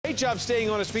great job staying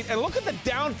on his feet. And look at the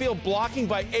downfield blocking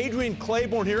by Adrian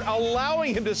Claiborne here,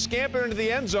 allowing him to scamper into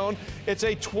the end zone. It's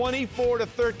a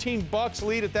 24-13 Bucs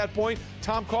lead at that point.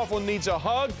 Tom Coughlin needs a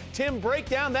hug. Tim, break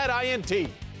down that INT.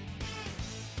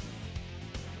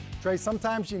 Trey,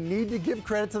 sometimes you need to give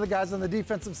credit to the guys on the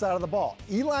defensive side of the ball.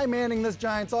 Eli Manning, this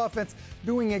Giants offense,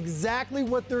 doing exactly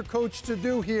what they're coached to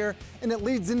do here, and it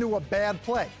leads into a bad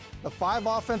play. The 5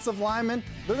 offensive linemen,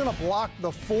 they're going to block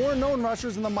the 4 known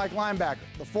rushers and the Mike linebacker.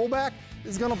 The fullback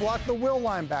is going to block the Will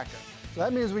linebacker. So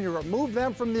that means when you remove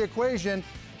them from the equation,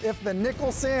 if the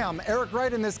nickel Sam, Eric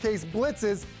Wright in this case,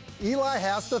 blitzes, Eli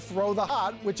has to throw the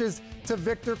hot, which is to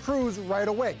Victor Cruz right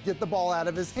away, get the ball out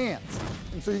of his hands.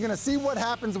 And so you're going to see what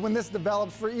happens when this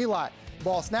develops for Eli.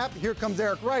 Ball snap, here comes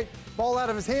Eric Wright, ball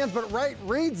out of his hands, but Wright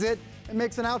reads it and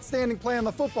makes an outstanding play on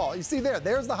the football. You see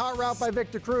there's the hot route by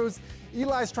Victor Cruz.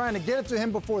 Eli's trying to get it to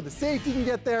him before the safety can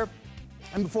get there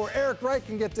and before Eric Wright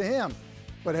can get to him.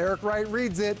 But Eric Wright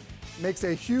reads it, makes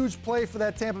a huge play for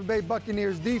that Tampa Bay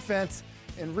Buccaneers defense.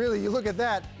 And really, you look at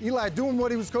that, Eli doing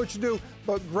what he was coached to do,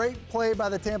 but great play by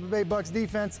the Tampa Bay Bucs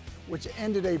defense, which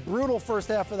ended a brutal first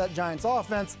half of that Giants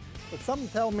offense. But something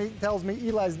tells me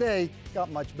Eli's day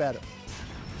got much better.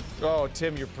 Oh,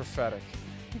 Tim, you're prophetic.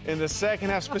 In the second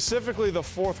half, specifically the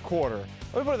fourth quarter.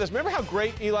 Let me put it this. Remember how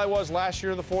great Eli was last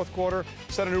year in the fourth quarter?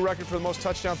 Set a new record for the most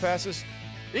touchdown passes?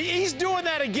 He's doing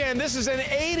that again. This is an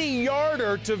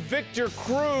 80-yarder to Victor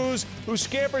Cruz, who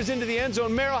scampers into the end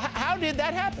zone. Merrill, how did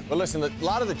that happen? Well, listen, a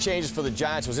lot of the changes for the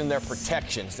Giants was in their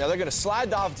protections. Now, they're going to slide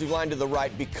the offensive line to the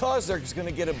right because they're going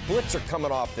to get a blitzer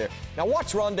coming off there. Now,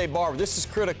 watch Rondé Barber. This is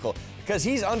critical because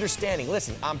he's understanding.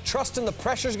 Listen, I'm trusting the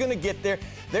pressure's going to get there,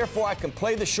 therefore I can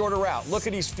play the shorter route. Look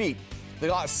at his feet.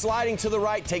 The sliding to the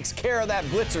right takes care of that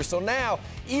blitzer. So now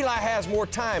Eli has more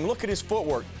time. Look at his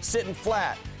footwork, sitting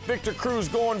flat. Victor Cruz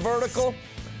going vertical.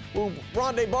 Well,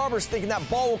 Rondé Barber's thinking that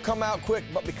ball will come out quick,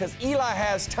 but because Eli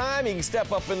has time, he can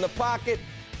step up in the pocket.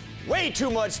 Way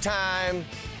too much time.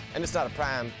 And it's not a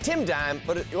prime Tim dime,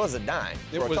 but it was a dime.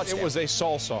 It was a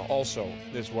salsa also,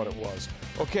 is what it was.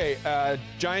 Okay,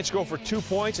 Giants go for 2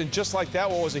 points, and just like that,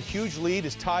 what was a huge lead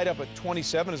is tied up at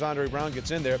 27 as Andre Brown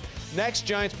gets in there. Next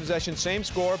Giants possession, same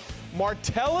score.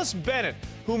 Martellus Bennett,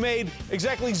 who made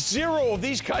exactly 0 of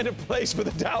these kind of plays for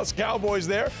the Dallas Cowboys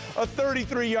there. A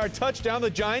 33-yard touchdown. The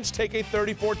Giants take a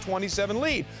 34-27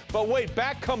 lead. But wait,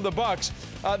 back come the Bucs.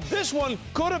 This one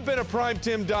could have been a prime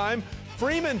Tim dime.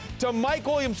 Freeman to Mike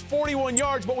Williams, 41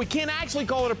 yards, but we can't actually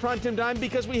call it a prime Tim dime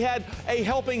because we had a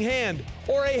helping hand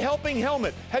or a helping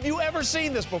helmet. Have you ever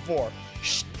seen this before?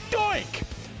 Stoink!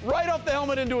 Right off the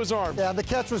helmet into his arm. Yeah, the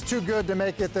catch was too good to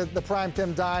make it the prime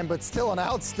Tim dime, but still an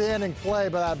outstanding play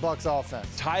by that Bucs offense.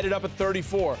 Tied it up at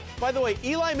 34. By the way,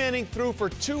 Eli Manning threw for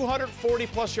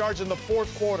 240-plus yards in the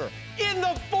fourth quarter. In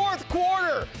the fourth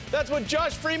quarter! That's what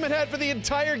Josh Freeman had for the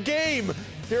entire game.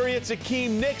 Here he hits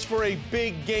Akeem Nicks for a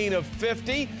big gain of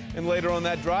 50. And later on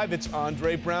that drive, it's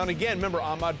Andre Brown again. Remember,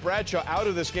 Ahmad Bradshaw out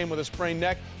of this game with a sprained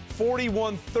neck.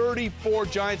 41-34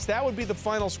 Giants. That would be the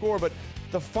final score, but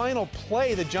the final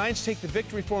play, the Giants take the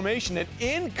victory formation, and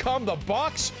in come the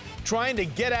Bucs trying to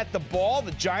get at the ball.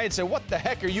 The Giants say, what the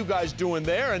heck are you guys doing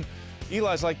there? And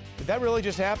Eli's like, did that really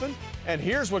just happen? And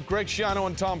here's what Greg Schiano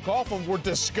and Tom Coughlin were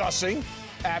discussing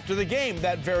after the game,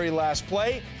 that very last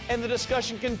play, and the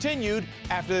discussion continued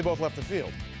after they both left the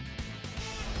field.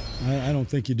 I don't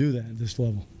think you do that at this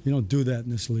level. You don't do that in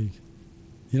this league.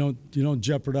 You don't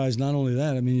jeopardize not only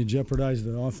that, I mean, you jeopardize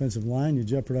the offensive line, you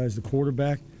jeopardize the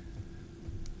quarterback.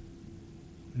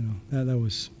 You know, that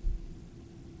was,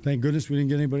 thank goodness we didn't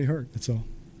get anybody hurt, that's all,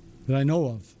 that I know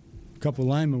of. A couple of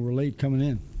linemen were late coming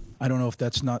in. I don't know if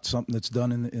that's not something that's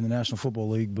done in the National Football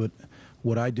League, but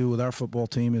what I do with our football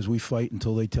team is we fight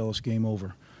until they tell us game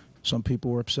over. Some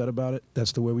people were upset about it.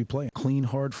 That's the way we play. Clean,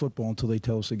 hard football until they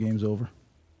tell us the game's over.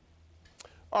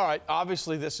 All right,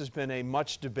 obviously this has been a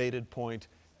much debated point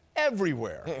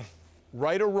everywhere.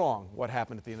 Right or wrong, what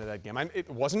happened at the end of that game? It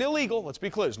wasn't illegal, let's be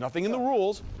clear. There's nothing in the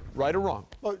rules, right or wrong.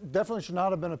 Well, definitely should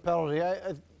not have been a penalty.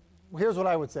 Here's what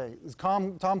I would say. Is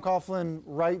Tom Coughlin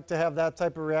right to have that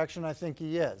type of reaction? I think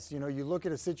he is. You know, you look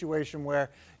at a situation where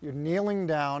you're kneeling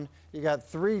down, you got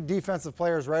 3 defensive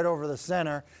players right over the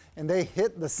center, and they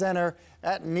hit the center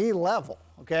at knee level,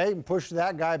 okay, and push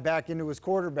that guy back into his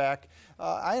quarterback.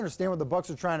 I understand what the Bucs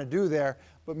are trying to do there,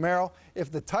 but Merrill, if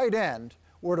the tight end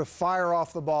were to fire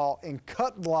off the ball and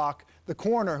cut block the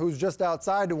corner who's just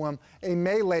outside to him, a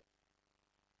melee,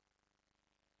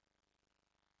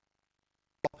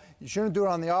 you shouldn't do it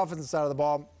on the offensive side of the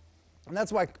ball. And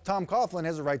that's why Tom Coughlin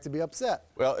has a right to be upset.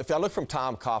 Well, if I look from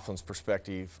Tom Coughlin's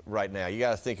perspective right now, you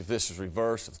got to think if this was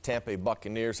reversed, if the Tampa Bay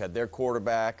Buccaneers had their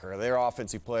quarterback or their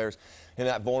offensive players in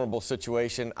that vulnerable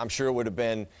situation, I'm sure it would have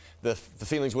been, the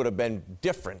feelings would have been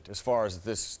different as far as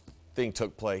this thing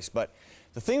took place. But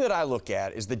the thing that I look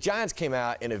at is the Giants came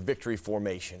out in a victory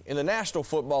formation. In the National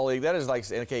Football League, that is like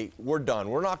saying, okay, we're done.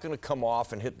 We're not going to come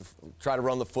off and try to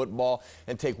run the football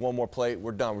and take one more play.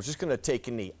 We're done. We're just going to take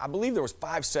a knee. I believe there was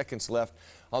 5 seconds left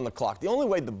on the clock. The only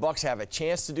way the Bucs have a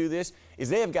chance to do this is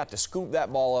they have got to scoop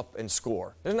that ball up and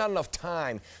score. There's not enough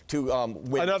time to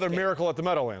win. Another miracle at the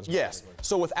Meadowlands. Yes.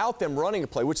 So without them running a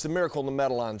play, which the miracle in the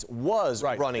Meadowlands was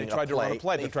running a play. They tried to run a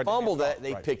play. They fumbled it.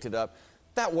 They picked it up.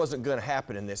 That wasn't going to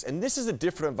happen in this. And this is a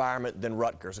different environment than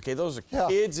Rutgers, okay? Those are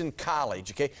kids in college,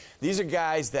 okay? These are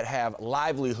guys that have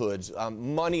livelihoods,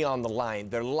 money on the line.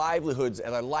 Their livelihoods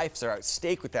and their lives are at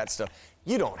stake with that stuff.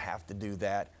 You don't have to do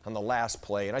that on the last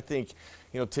play. And I think,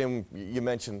 you know, Tim, you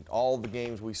mentioned all the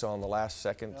games we saw in the last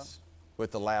seconds. Yeah. With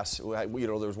the last, you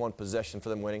know, there was one possession for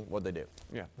them winning. What'd they do?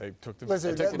 Yeah, they took the.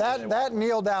 Listen, that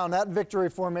kneel down, that victory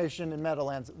formation in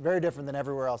Meadowlands, very different than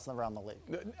everywhere else around the league.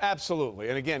 Absolutely.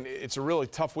 And again, it's a really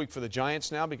tough week for the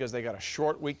Giants now because they got a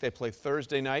short week. They play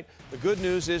Thursday night. The good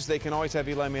news is they can always have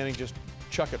Eli Manning just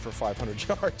chuck it for 500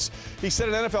 yards. He set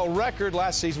an NFL record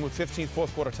last season with 15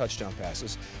 fourth-quarter touchdown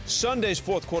passes. Sunday's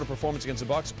fourth-quarter performance against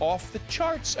the Bucs off the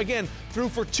charts. Again, threw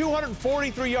for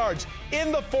 243 yards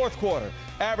in the fourth quarter,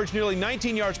 averaged nearly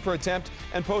 19 yards per attempt,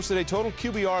 and posted a total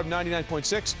QBR of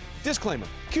 99.6. Disclaimer,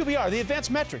 QBR, the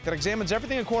advanced metric that examines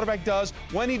everything a quarterback does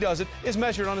when he does it, is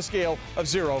measured on a scale of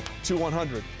 0 to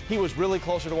 100. He was really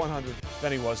closer to 100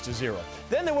 than he was to 0.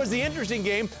 Then there was the interesting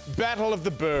game, Battle of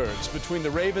the Birds, between the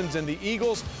Ravens and the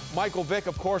Eagles. Michael Vick,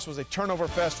 of course, was a turnover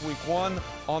fest week 1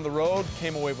 on the road,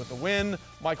 came away with the win.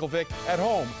 Michael Vick at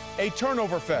home, a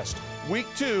turnover fest week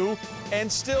 2,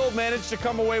 and still managed to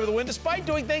come away with a win despite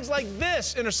doing things like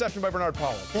this interception by Bernard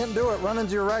Pollard. Can't do it. Running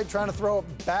to your right, trying to throw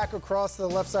it back across the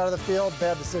left side of the field.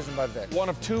 Bad decision by Vick. One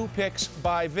of 2 picks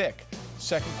by Vick.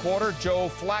 Second quarter,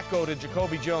 Joe Flacco to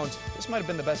Jacoby Jones. This might have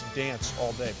been the best dance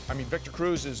all day. I mean, Victor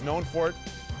Cruz is known for it.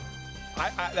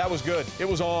 That was good. It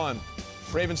was on.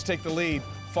 Ravens take the lead.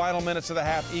 Final minutes of the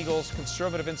half, Eagles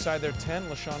conservative inside their 10.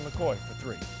 LaShawn McCoy for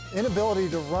 3. Inability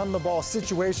to run the ball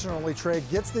situationally, Trey,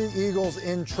 gets the Eagles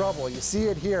in trouble. You see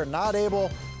it here, not able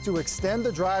to extend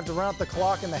the drive to run out the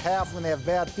clock in the half when they have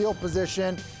bad field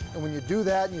position. And when you do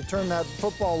that and you turn that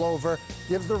football over,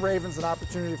 gives the Ravens an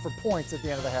opportunity for points at the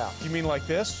end of the half. You mean like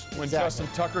this? When Exactly. Justin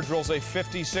Tucker drills a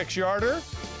 56-yarder?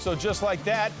 So just like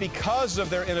that, because of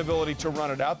their inability to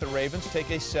run it out, the Ravens take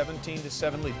a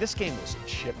 17-7 lead. This game was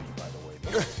chippy, by the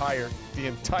way. The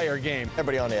entire game.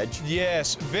 Everybody on edge.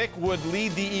 Yes, Vick would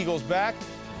lead the Eagles back.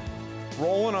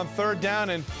 Rolling on third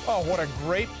down, and oh, what a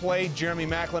great play, Jeremy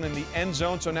Maclin in the end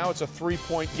zone. So now it's a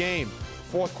 3-point game.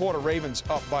 Fourth quarter, Ravens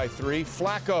up by 3.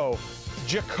 Flacco,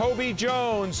 Jacoby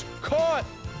Jones, caught,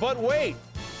 but wait.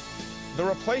 The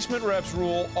replacement reps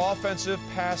rule offensive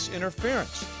pass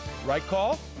interference. Right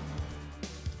call?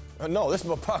 No, this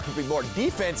will probably be more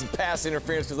defensive pass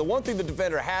interference because the one thing the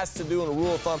defender has to do in a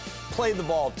rule of thumb, play the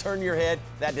ball, turn your head.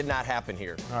 That did not happen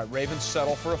here. All right, Ravens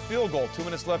settle for a field goal. 2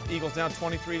 minutes left, Eagles down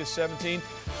 23-17.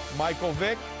 Michael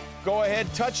Vick, go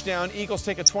ahead, touchdown. Eagles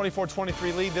take a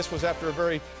 24-23 lead. This was after a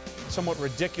very somewhat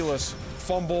ridiculous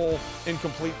fumble,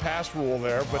 incomplete pass rule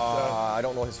there. But I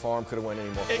don't know his farm could have went any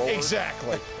more forward.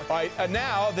 Exactly. All right,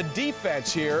 now the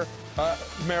defense here.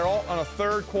 Merrill, on a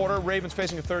third quarter, Ravens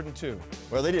facing a 3rd and 2.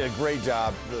 Well, they did a great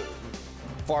job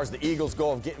as far as the Eagles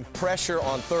go of getting pressure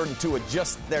on 3rd and 2 at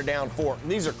just their down 4.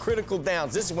 And these are critical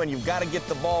downs. This is when you've got to get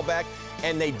the ball back,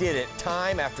 and they did it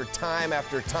time after time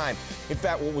after time. In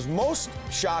fact, what was most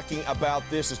shocking about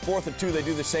this is 4th and 2, they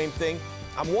do the same thing.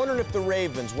 I'm wondering if the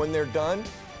Ravens, when they're done,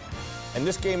 and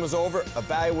this game was over,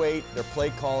 evaluate their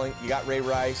play calling. You got Ray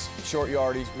Rice, short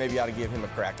yardage, maybe you ought to give him a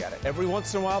crack at it. Every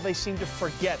once in a while, they seem to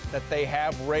forget that they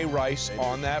have Ray Rice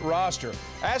on that roster.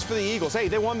 As for the Eagles, hey,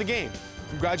 they won the game.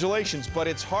 Congratulations, but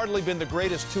it's hardly been the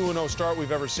greatest 2-0 start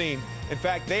we've ever seen. In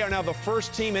fact, they are now the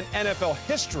first team in NFL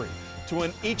history to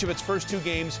win each of its first 2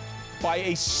 games by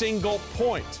a single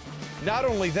point. Not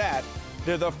only that,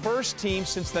 they're the first team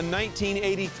since the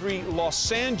 1983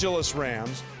 Los Angeles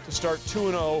Rams to start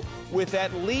 2-0 with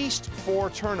at least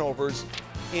 4 turnovers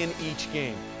in each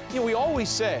game. You know, we always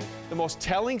say the most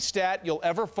telling stat you'll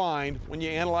ever find when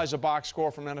you analyze a box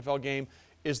score from an NFL game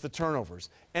is the turnovers.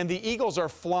 And the Eagles are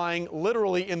flying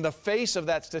literally in the face of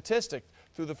that statistic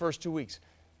through the first 2 weeks.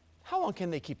 How long can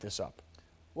they keep this up?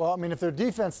 Well, I mean, if their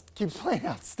defense keeps playing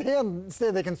outstanding,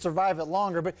 they can survive it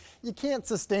longer, but you can't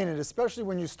sustain it, especially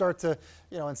when you start to,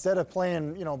 instead of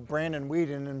playing, Brandon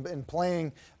Whedon and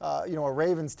playing, a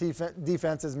Ravens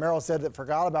defense, as Merrill said, that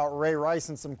forgot about Ray Rice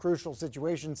in some crucial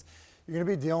situations. You're going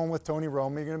to be dealing with Tony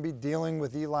Romo. You're going to be dealing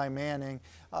with Eli Manning.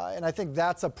 And I think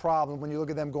that's a problem when you look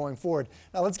at them going forward.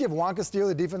 Now, let's give Juan Castillo,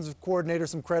 the defensive coordinator,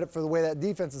 some credit for the way that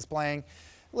defense is playing.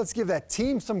 Let's give that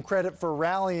team some credit for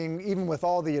rallying even with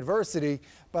all the adversity,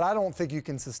 but I don't think you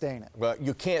can sustain it. Well,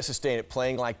 you can't sustain it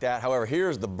playing like that. However,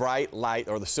 here's the bright light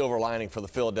or the silver lining for the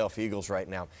Philadelphia Eagles right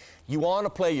now. You want to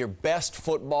play your best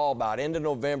football about end of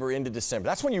November, into December.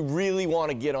 That's when you really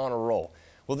want to get on a roll.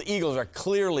 Well, the Eagles are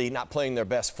clearly not playing their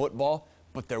best football,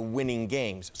 but they're winning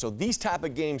games. So these type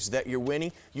of games that you're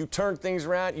winning, you turn things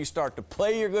around, you start to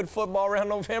play your good football around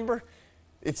November.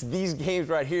 It's these games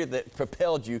right here that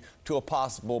propelled you to a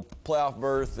possible playoff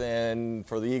berth, and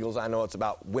for the Eagles, I know it's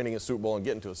about winning a Super Bowl and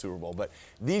getting to a Super Bowl, but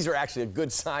these are actually a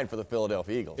good sign for the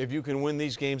Philadelphia Eagles. If you can win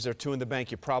these games, they're 2 in the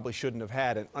bank you probably shouldn't have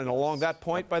had. And along that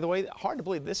point, by the way, hard to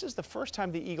believe, this is the first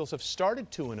time the Eagles have started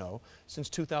 2-0 since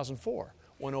 2004.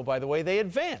 1-0, by the way, they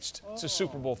advanced to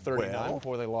Super Bowl 39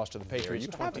 before they lost to the Patriots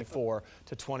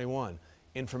 24-21.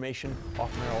 Information off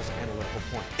Merrill's analytical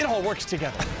point. It all works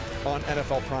together on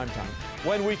NFL Primetime.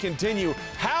 When we continue,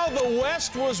 how the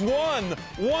West was won,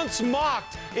 once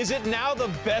mocked. Is it now the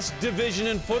best division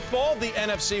in football, the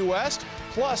NFC West?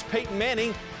 Plus, Peyton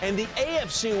Manning and the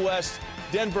AFC West.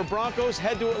 Denver Broncos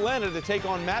head to Atlanta to take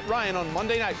on Matt Ryan on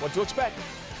Monday night. What to expect?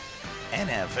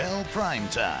 NFL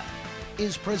Primetime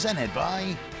is presented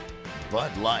by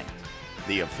Bud Light,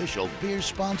 the official beer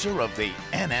sponsor of the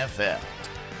NFL.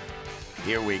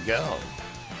 Here we go.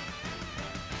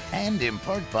 And in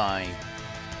part by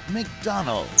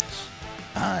McDonald's.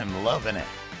 I'm loving it.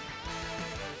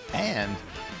 And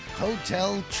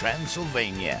Hotel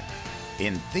Transylvania,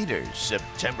 in theaters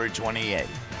September 28th.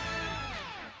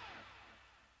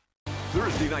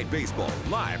 Thursday Night Baseball,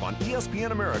 live on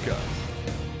ESPN America.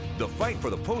 The fight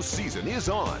for the postseason is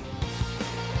on.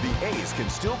 The A's can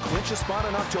still clinch a spot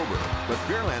in October, but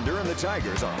Verlander and the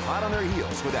Tigers are hot on their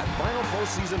heels for that final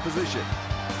postseason position.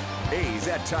 A's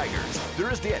at Tigers,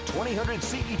 Thursday at 2000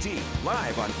 CET,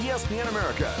 live on ESPN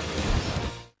America.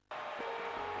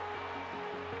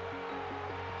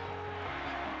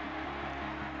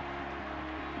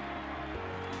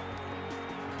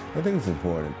 I think it's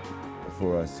important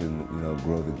for us to,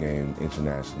 grow the game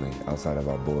internationally, outside of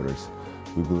our borders.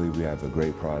 We believe we have a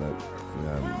great product.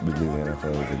 We believe the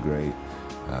NFL is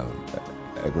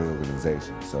a great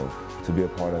organization. So to be a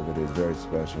part of it is very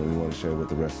special. We want to share it with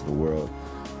the rest of the world.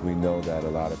 We know that a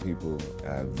lot of people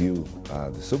view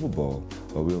the Super Bowl,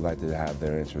 but we would like to have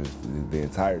their interest the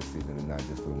entire season and not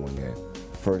just for one game.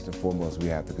 First and foremost, we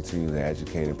have to continue to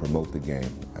educate and promote the game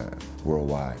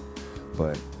worldwide.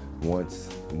 But once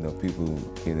people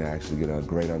can actually get a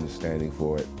great understanding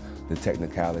for it, the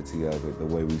technicality of it, the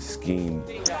way we scheme.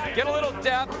 Get a little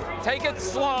depth, take it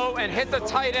slow, and hit the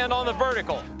tight end on the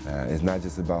vertical. It's not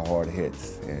just about hard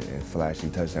hits and flashy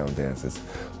touchdown dances,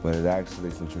 but it's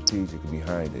actually some strategic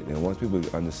behind it. And once people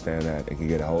understand that and can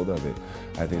get a hold of it,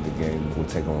 I think the game will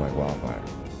take on like wildfire.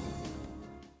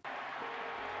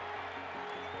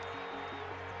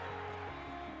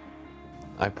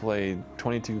 I played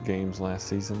 22 games last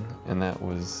season, and that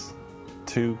was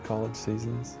 2 college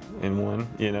seasons in one,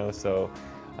 so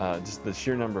just the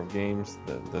sheer number of games,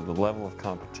 the level of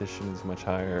competition is much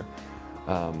higher.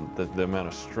 The amount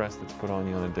of stress that's put on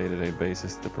you on a day-to-day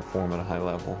basis to perform at a high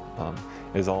level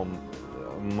is all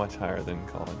much higher than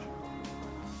college.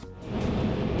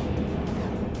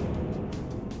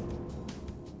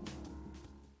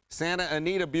 Santa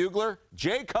Anita Bugler,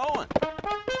 Jay Cohen.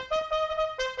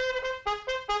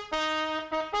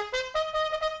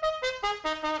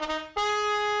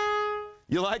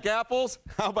 You like apples?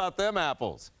 How about them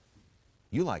apples?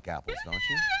 You like apples, don't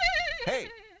you? Hey!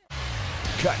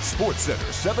 Catch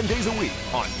SportsCenter 7 days a week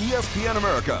on ESPN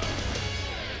America.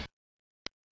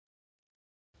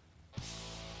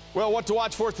 Well, what to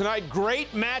watch for tonight? Great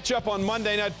matchup on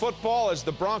Monday Night Football as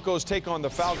the Broncos take on the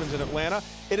Falcons in Atlanta.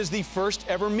 It is the first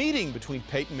ever meeting between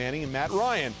Peyton Manning and Matt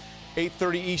Ryan.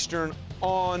 8:30 Eastern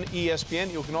on ESPN.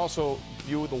 You can also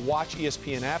view the Watch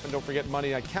ESPN app. And don't forget,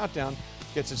 Monday Night Countdown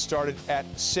gets it started at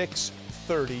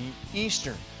 6:30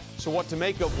 Eastern. So what to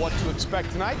make of what to expect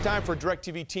tonight? Time for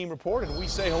DirecTV Team Report, and we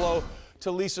say hello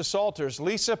to Lisa Salters.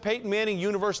 Lisa, Peyton Manning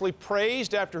universally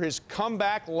praised after his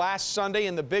comeback last Sunday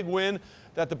in the big win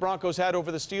that the Broncos had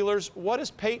over the Steelers. What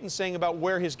is Peyton saying about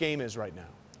where his game is right now?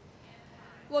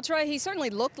 Well, Troy, he certainly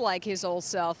looked like his old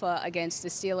self against the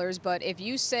Steelers, but if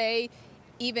you say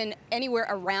even anywhere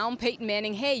around Peyton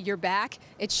Manning, hey, you're back,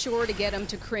 it's sure to get him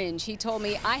to cringe. He told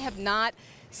me, I have not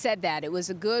said that. It was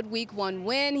a good week 1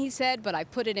 win, he said, but I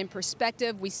put it in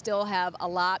perspective. We still have a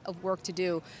lot of work to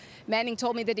do. Manning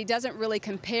told me that he doesn't really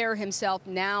compare himself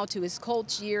now to his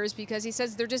Colts years because he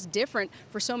says they're just different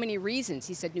for so many reasons.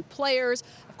 He said new players,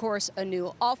 of course, a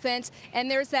new offense, and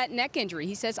there's that neck injury.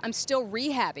 He says, I'm still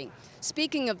rehabbing.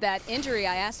 Speaking of that injury,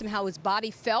 I asked him how his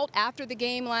body felt after the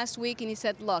game last week, and he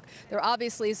said, look, there are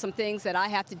obviously some things that I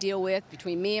have to deal with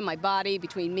between me and my body,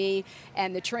 between me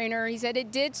and the trainer. He said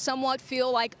it did somewhat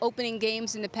feel like opening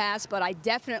games in the past, but I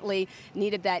definitely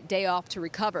needed that day off to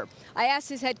recover. I asked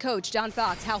his head coach, John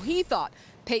Fox, how he thought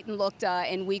Peyton looked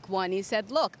in week 1. He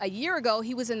said, look, a year ago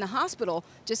he was in the hospital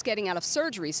just getting out of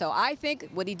surgery. So I think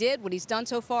what he did, what he's done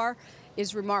so far,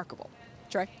 is remarkable.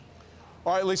 Trey?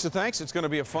 All right, Lisa, thanks. It's going to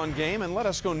be a fun game. And let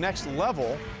us go next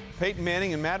level. Peyton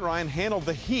Manning and Matt Ryan handled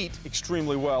the heat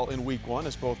extremely well in week 1,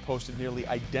 as both posted nearly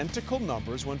identical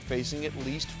numbers when facing at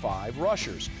least 5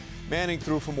 rushers. Manning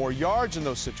threw for more yards in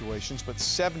those situations, but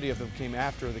 70 of them came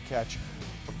after the catch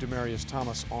of Demaryius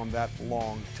Thomas on that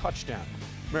long touchdown.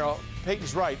 Meryl,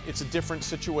 Peyton's right. It's a different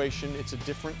situation. It's a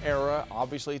different era.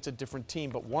 Obviously, it's a different team.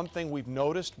 But one thing we've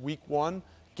noticed week 1,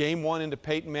 game 1 into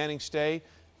Peyton Manning's stay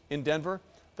in Denver,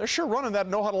 they're sure running that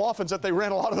no-huddle offense that they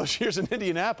ran a lot of those years in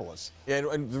Indianapolis. Yeah,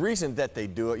 and the reason that they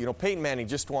do it, you know, Peyton Manning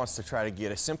just wants to try to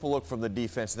get a simple look from the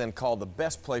defense, then call the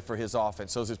best play for his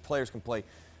offense so his players can play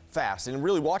fast. And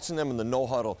really watching them in the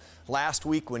no-huddle last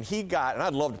week when he got, and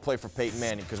I'd love to play for Peyton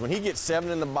Manning because when he gets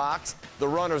 7 in the box, the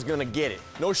runner's going to get it.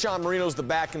 No Sean Marino's the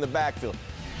back in the backfield.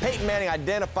 Peyton Manning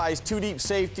identifies 2 deep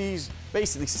safeties,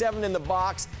 basically 7 in the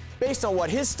box. Based on what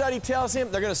his study tells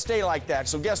him, they're going to stay like that.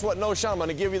 So guess what? No, Sean, I'm going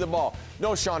to give you the ball.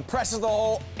 No, Sean presses the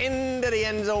hole into the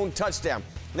end zone, touchdown.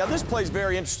 Now, this play is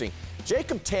very interesting.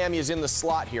 Jacob Tamme is in the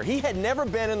slot here. He had never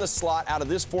been in the slot out of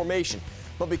this formation.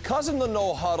 But because in the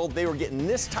no huddle, they were getting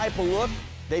this type of look,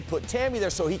 they put Tamme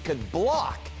there so he could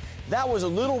block. That was a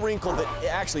little wrinkle that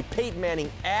actually Peyton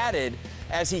Manning added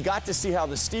as he got to see how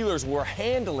the Steelers were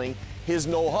handling his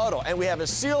no huddle. And we have a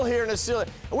seal here and a seal.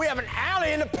 We have an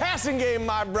alley in the passing game,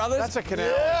 my brothers. That's a canal.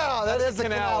 Yeah, that is a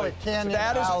canal. So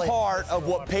that is part of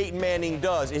what Peyton Manning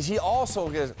does. Is he also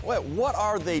goes, wait, what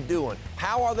are they doing?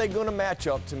 How are they going to match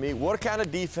up to me? What kind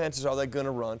of defenses are they going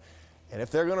to run? And if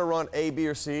they're going to run A, B,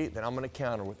 or C, then I'm going to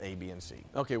counter with A, B, and C.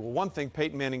 Okay, well, one thing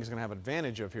Peyton Manning is going to have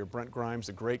advantage of here, Brent Grimes,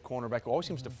 the great cornerback, who always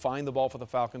seems to find the ball for the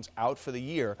Falcons, out for the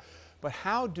year. But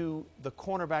how do the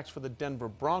cornerbacks for the Denver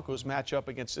Broncos match up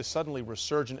against this suddenly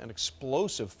resurgent and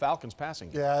explosive Falcons passing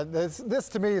game? Yeah, this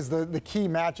to me is the key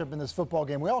matchup in this football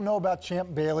game. We all know about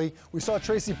Champ Bailey. We saw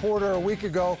Tracy Porter a week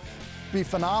ago be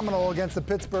phenomenal against the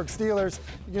Pittsburgh Steelers.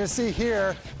 You're going to see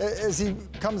here as he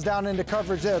comes down into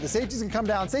coverage there. The safety's going to come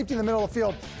down, safety in the middle of the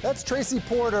field. That's Tracy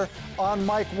Porter on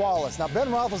Mike Wallace. Now, Ben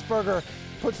Roethlisberger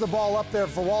puts the ball up there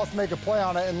for Wallace to make a play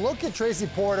on it. And look at Tracy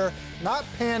Porter, not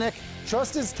panic,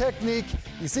 trust his technique.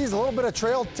 He sees a little bit of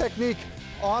trail technique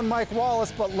on Mike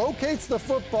Wallace, but locates the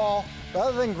football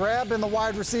rather than grabbing the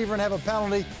wide receiver and have a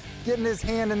penalty, getting his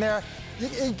hand in there.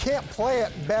 You can't play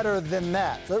it better than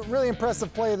that. So really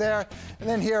impressive play there. And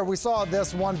then here we saw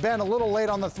this one. Ben a little late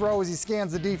on the throw as he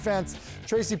scans the defense.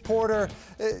 Tracy Porter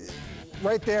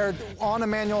right there on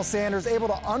Emmanuel Sanders, able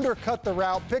to undercut the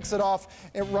route, picks it off,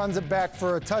 and runs it back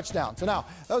for a touchdown. So now,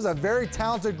 that was a very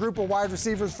talented group of wide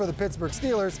receivers for the Pittsburgh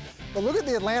Steelers. But look at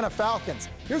the Atlanta Falcons.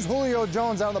 Here's Julio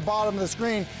Jones out on the bottom of the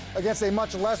screen against a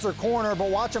much lesser corner,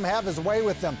 but watch him have his way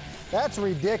with them. That's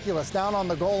ridiculous, down on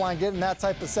the goal line, getting that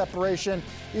type of separation.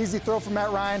 Easy throw from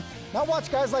Matt Ryan. Now watch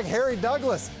guys like Harry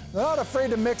Douglas. They're not afraid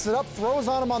to mix it up, throws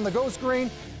on him on the go screen,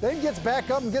 then gets back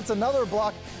up and gets another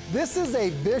block. This is a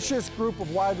vicious group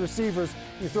of wide receivers.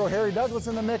 You throw Harry Douglas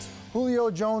in the mix,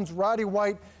 Julio Jones, Roddy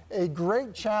White, a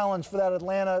great challenge for that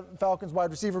Atlanta Falcons wide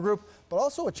receiver group, but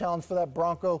also a challenge for that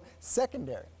Bronco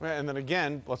secondary. And then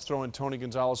again, let's throw in Tony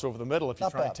Gonzalez over the middle if you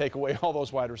try to take away all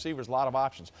those wide receivers. A lot of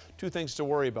options. 2 things to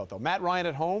worry about, though. Matt Ryan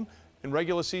at home in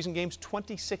regular season games,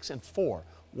 26-4.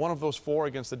 One of those 4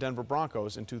 against the Denver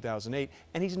Broncos in 2008,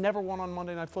 and he's never won on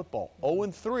Monday Night Football.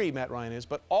 0-3, Matt Ryan is,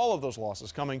 but all of those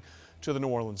losses coming to the New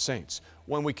Orleans Saints.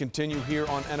 When we continue here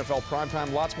on NFL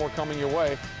Primetime, lots more coming your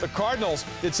way. The Cardinals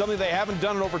did something they haven't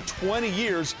done in over 20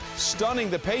 years, stunning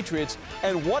the Patriots,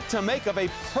 and what to make of a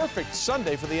perfect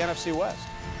Sunday for the NFC West.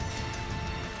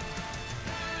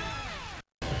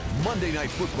 Monday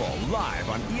Night Football live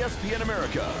on ESPN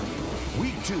America.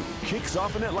 Week 2 kicks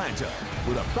off in Atlanta,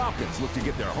 where the Falcons look to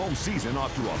get their home season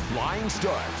off to a flying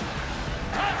start.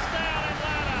 Touchdown,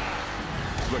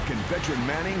 Atlanta! But can veteran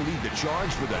Manning lead the charge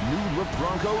for the new-look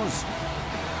Broncos?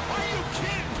 Are you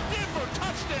kidding? Denver,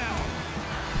 touchdown!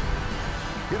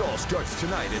 It all starts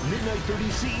tonight at midnight 30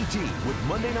 CET with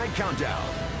Monday Night Countdown.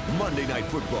 Monday Night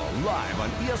Football live on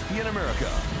ESPN America,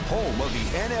 home of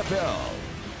the NFL.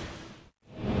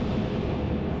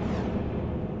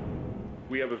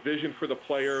 We have a vision for the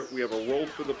player. We have a role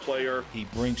for the player. He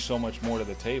brings so much more to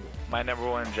the table. My number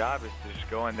one job is to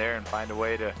just go in there and find a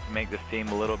way to make this team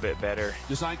a little bit better.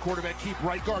 Design quarterback keep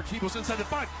right guard. Tebow's inside the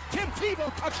 5. Tim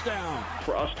Tebow, touchdown.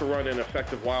 For us to run an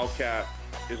effective Wildcat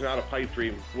is not a pipe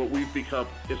dream. What we've become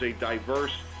is a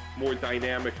diverse, more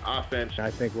dynamic offense.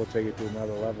 I think we'll take it to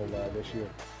another level this year.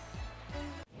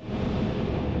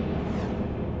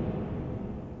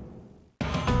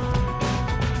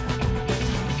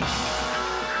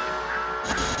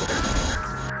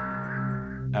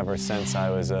 Ever since I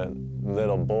was a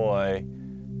little boy,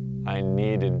 I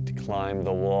needed to climb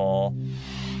the wall.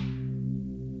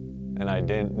 And I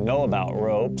didn't know about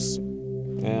ropes.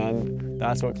 And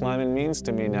that's what climbing means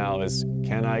to me now is,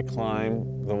 can I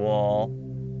climb the wall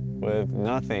with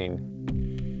nothing?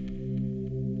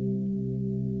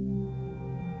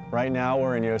 Right now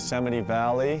we're in Yosemite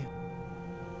Valley.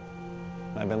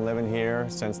 I've been living here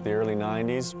since the early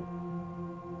 90s.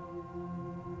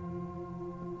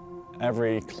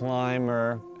 Every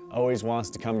climber always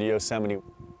wants to come to Yosemite.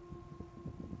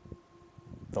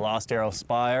 The Lost Arrow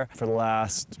Spire for the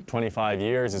last 25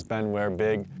 years has been where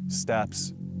big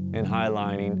steps in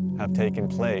highlining have taken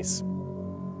place.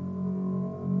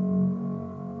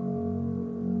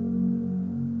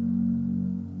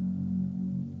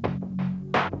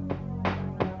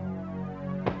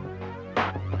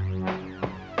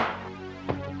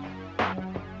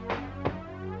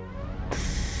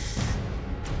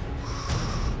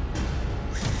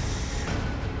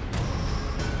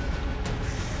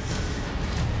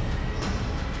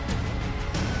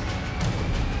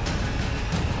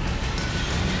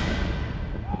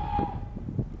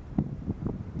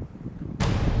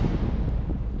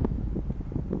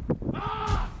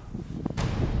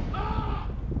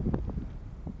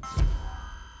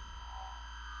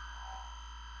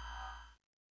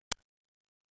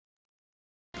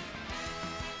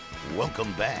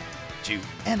 Welcome back to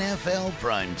NFL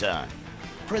Primetime,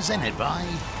 presented by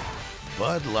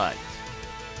Bud Light.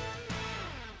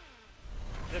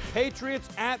 The Patriots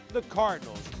at the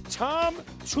Cardinals. Tom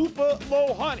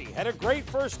Tupa-Lohoney had a great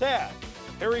first half.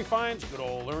 Here he finds good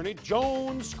old Ernie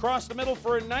Jones across the middle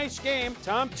for a nice game.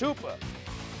 Tom Tupa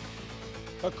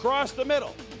across the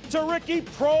middle to Ricky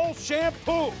Prohl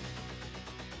Shampoo.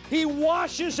 He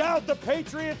washes out the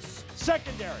Patriots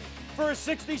secondary for a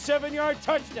 67-yard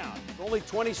touchdown. Only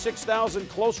 26,000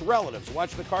 close relatives.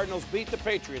 Watch the Cardinals beat the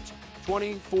Patriots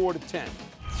 24-10.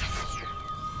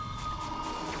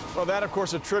 Well, that, of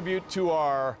course, a tribute to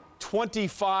our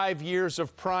 25 years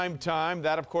of prime time.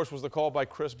 That, of course, was the call by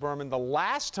Chris Berman. The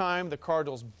last time the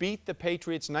Cardinals beat the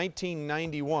Patriots,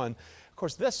 1991. Of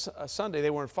course, this Sunday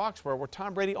they were in Foxborough, where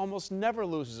Tom Brady almost never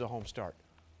loses a home start.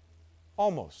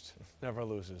 Almost never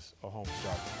loses a home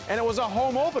start. And it was a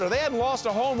home opener. They hadn't lost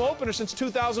a home opener since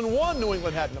 2001. New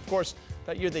England hadn't. Of course,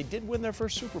 that year they did win their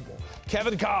first Super Bowl.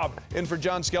 Kevin Cobb in for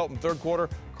John Skelton. Third quarter,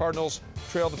 Cardinals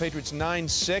trailed the Patriots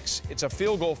 9-6. It's a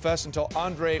field goal fest until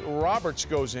Andre Roberts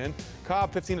goes in.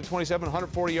 Cobb 15-27,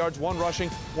 140 yards, 1 rushing,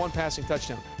 1 passing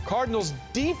touchdown. Cardinals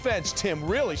defense, Tim,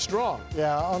 really strong.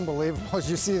 Yeah, unbelievable. As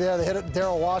you see there, the hit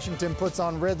Darrell Washington puts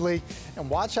on Ridley. And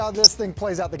watch how this thing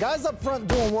plays out. The guys up front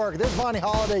doing work. There's Vonnie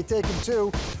Holliday taking 2,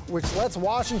 which lets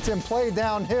Washington play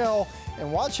downhill.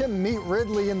 And watch him meet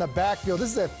Ridley in the backfield.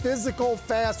 This is a physical,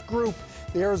 fast group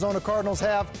the Arizona Cardinals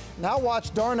have. Now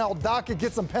watch Darnell Dockett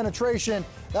get some penetration.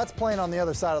 That's playing on the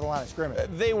other side of the line of scrimmage.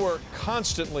 They were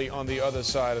constantly on the other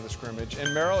side of the scrimmage.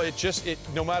 And Merrill,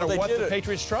 no matter what the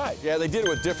Patriots tried. Yeah, they did it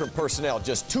with different personnel.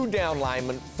 Just 2 down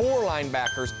linemen, 4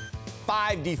 linebackers,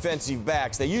 5 defensive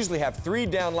backs. They usually have 3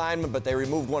 down linemen, but they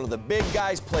removed one of the big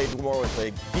guys, played more with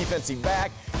a defensive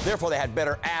back. Therefore, they had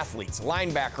better athletes.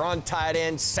 Linebacker on tight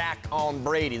end, sack on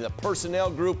Brady. The personnel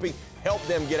grouping helped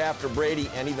them get after Brady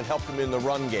and even helped them in the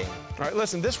run game. All right,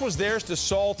 listen, this was theirs to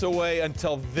salt away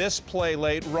until this play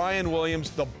late. Ryan Williams,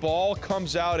 the ball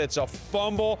comes out. It's a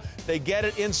fumble. They get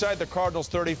it inside the Cardinals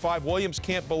 35. Williams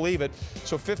can't believe it.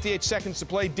 So 58 seconds to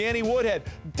play. Danny Woodhead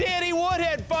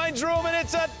finds room, and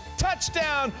it's a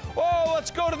touchdown. Oh, let's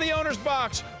go to the owner's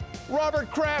box.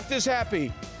 Robert Kraft is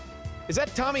happy. Is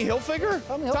that Tommy Hilfiger?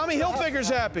 Tommy Hilfiger's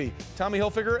happy. Tommy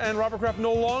Hilfiger and Robert Kraft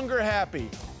no longer happy.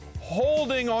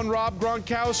 Holding on Rob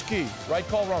Gronkowski. Right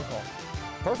call, wrong call?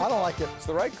 Perfect. I don't like it. It's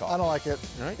the right call. I don't like it.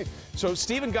 All right. So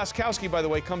Stephen Gostkowski, by the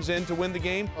way, comes in to win the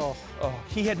game.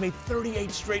 He had made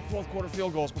 38 straight fourth-quarter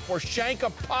field goals before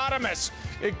Shankopotamus.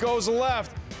 It goes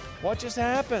left. What just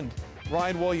happened?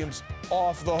 Ryan Williams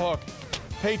off the hook.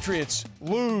 Patriots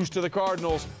lose to the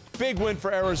Cardinals. Big win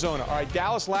for Arizona. All right,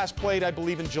 Dallas last played, I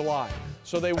believe, in July.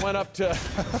 So they went up to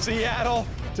Seattle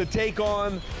to take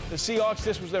on the Seahawks.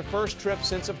 This was their first trip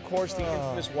since, of course, the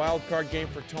infamous wild card game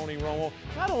for Tony Romo.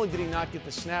 Not only did he not get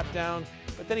the snap down,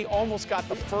 but then he almost got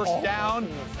the first down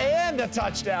and a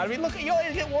touchdown. I mean, look, you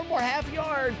only get one more half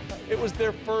yard. It was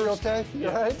their first. Okay,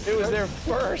 you're right. It was their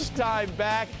first time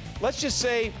back. Let's just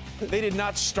say they did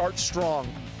not start strong.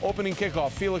 Opening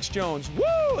kickoff, Felix Jones.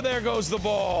 Woo! There goes the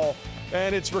ball.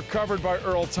 And it's recovered by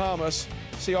Earl Thomas.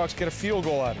 Seahawks get a field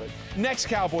goal out of it. Next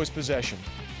Cowboys possession.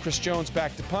 Chris Jones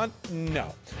back to punt?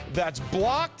 No. That's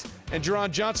blocked, and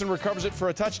Jerron Johnson recovers it for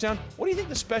a touchdown. What do you think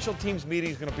the special teams meeting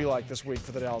is going to be like this week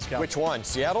for the Dallas Cowboys? Which one,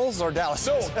 Seattle's or Dallas?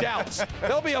 No, Dallas.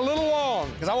 They'll be a little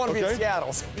long. Because I want to be in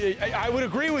Seattle's. I would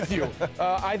agree with you.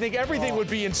 I think everything would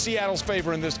be in Seattle's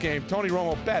favor in this game. Tony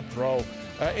Romo, bad throw.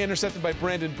 Intercepted by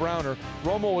Brandon Browner.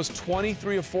 Romo was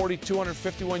 23 of 40,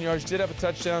 251 yards, did have a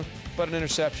touchdown, but an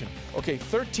interception. Okay,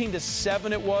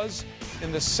 13-7 it was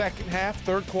in the second half,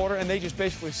 third quarter, and they just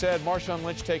basically said, Marshawn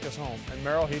Lynch, take us home. And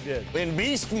Merrill, he did. In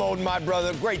beast mode, my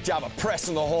brother, great job of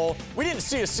pressing the hole. We didn't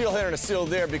see a seal here and a seal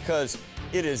there because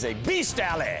it is a beast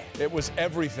alley. It was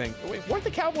everything. Wait, weren't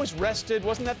the Cowboys rested?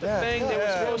 Wasn't that the thing? They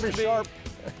were supposed to be sharp.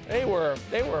 They were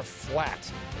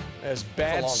flat as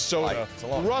bad soda.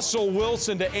 Russell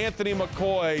Wilson to Anthony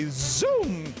McCoy.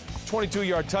 Zoom!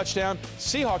 22-yard touchdown.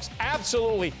 Seahawks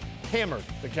absolutely hammered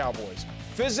the Cowboys.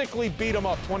 Physically beat them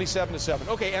up 27-7.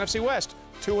 Okay, NFC West,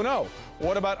 2-0.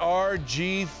 What about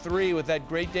RG3 with that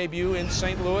great debut in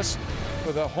St. Louis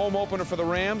for the home opener for the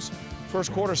Rams?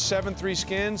 First quarter, 7-3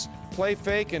 skins, play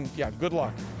fake, and yeah, good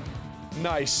luck.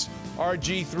 Nice.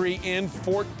 RG3 in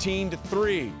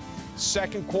 14-3.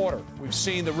 Second quarter, we've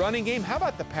seen the running game. How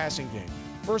about the passing game?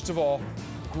 First of all,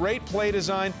 great play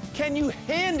design. Can you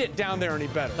hand it down there any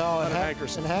better? No, and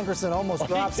Hankerson. And Hankerson almost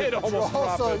drops it. He did almost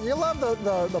drop it. You love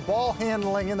the ball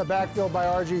handling in the backfield by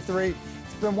RG3.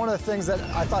 It's been one of the things that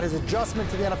I thought his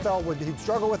adjustment to the NFL, he'd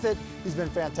struggle with it. He's been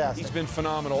fantastic. He's been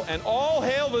phenomenal. And all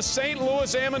hail the St.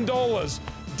 Louis Amendolas.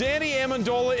 Danny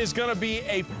Amendola is going to be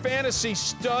a fantasy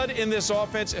stud in this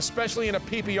offense, especially in a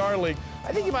PPR league.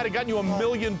 I think he might have gotten you a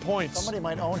million points. Somebody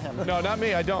might own him. No, not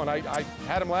me. I don't. I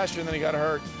had him last year, and then he got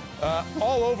hurt.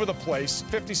 All over the place.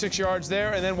 56 yards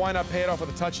there, and then why not pay it off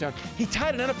with a touchdown? He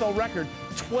tied an NFL record,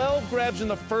 12 grabs in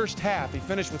the first half. He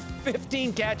finished with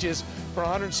 15 catches for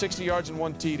 160 yards and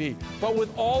 1 TD. But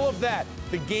with all of that,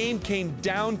 the game came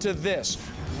down to this.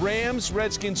 Rams,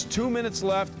 Redskins, 2 minutes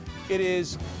left. It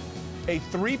is a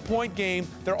 3-point game.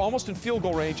 They're almost in field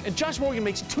goal range, and Josh Morgan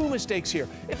makes 2 mistakes here.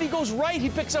 If he goes right, he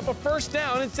picks up a first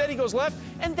down. Instead, he goes left,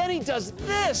 and then he does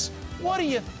this. What are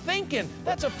you thinking?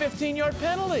 That's a 15-yard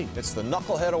penalty. It's the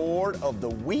Knucklehead Award of the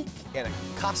week, and it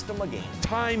cost them a game.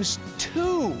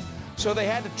 ×2. So they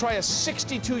had to try a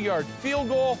 62-yard field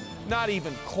goal. Not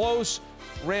even close.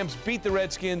 Rams beat the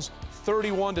Redskins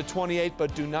 31-28,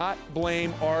 but do not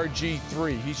blame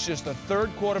RG3. He's just the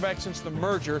third quarterback since the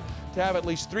merger to have at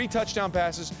least 3 touchdown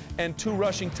passes and 2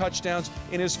 rushing touchdowns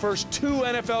in his first 2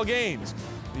 NFL games.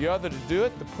 The other to do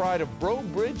it, the pride of Breaux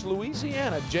Bridge,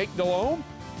 Louisiana, Jake Delhomme,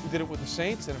 who did it with the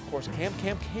Saints, and of course Cam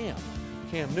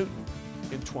Newton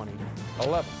in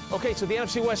 2011. Okay, so the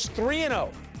NFC West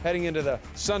 3-0 heading into the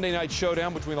Sunday night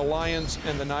showdown between the Lions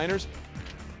and the Niners.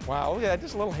 Wow, look at that,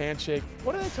 just a little handshake.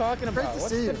 What are they talking about? What's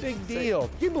the big deal?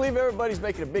 Do you believe everybody's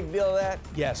making a big deal of that?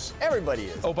 Yes. Everybody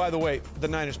is. Oh, by the way, the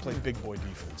Niners play big boy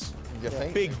defense. You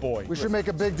think? Big boy. We should make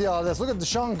a big deal out of this. Look at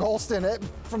Deshaun Golston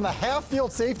from the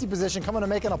half-field safety position coming and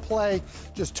making a play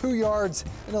just 2 yards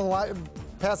into the line,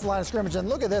 past the line of scrimmage. And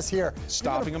look at this here.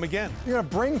 Stopping him again. You're going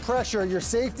to bring pressure. Your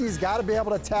safety's got to be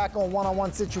able to tackle in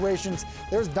one-on-one situations.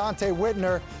 There's Dante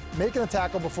Whitner making a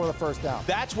tackle before the first down.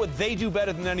 That's what they do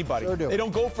better than anybody. Sure do. They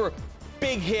don't go for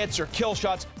big hits or kill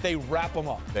shots. They wrap them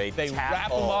up. They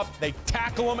wrap them up, they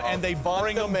tackle them, and they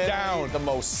bring them down. The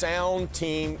most sound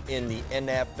team in the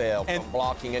NFL for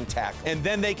blocking and tackling. And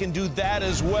then they can do that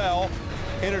as well.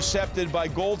 Intercepted by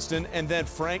Goldston, and then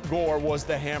Frank Gore was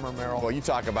the hammer, Merrill. Well, you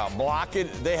talk about blocking.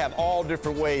 They have all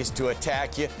different ways to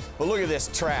attack you. But look at this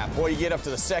trap. Boy, you get up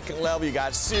to the second level, you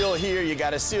got seal here, you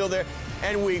got a seal there,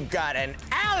 and we've got an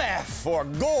Aleph for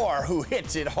Gore, who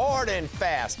hits it hard and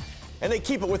fast. And they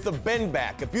keep it with the bend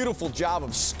back. A beautiful job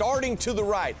of starting to the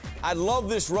right. I love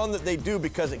this run that they do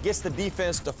because it gets the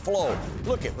defense to flow.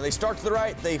 Look at when they start to the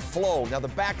right, they flow. Now the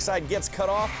backside gets cut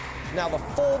off. Now the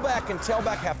fullback and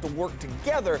tailback have to work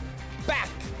together back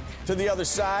to the other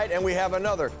side, and we have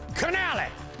another Canale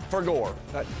for Gore.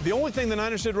 The only thing the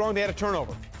Niners did wrong, they had a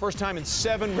turnover. First time in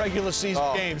 7 regular season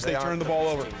games they turned the ball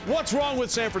over. What's wrong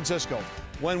with San Francisco?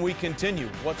 when we continue.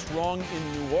 What's wrong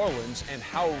in New Orleans, and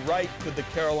how right could the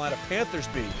Carolina Panthers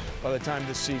be by the time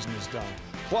this season is done?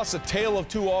 Plus a tale of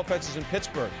two offenses in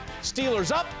Pittsburgh.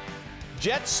 Steelers up,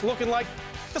 Jets looking like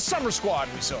the summer squad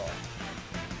we saw.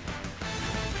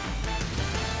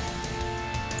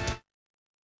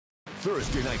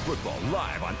 Thursday Night Football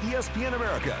live on ESPN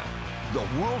America.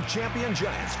 The world champion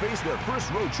Giants face their first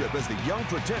road trip as the young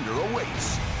pretender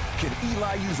awaits. Can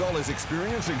Eli use all his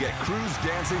experience and get Cruz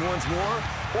dancing once more?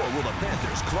 Or will the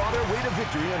Panthers claw their way to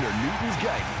victory under Newton's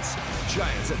guidance?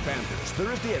 Giants at Panthers,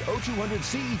 Thursday at 0200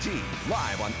 CET,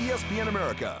 live on ESPN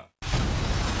America.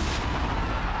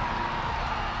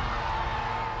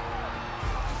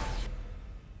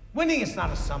 Winning is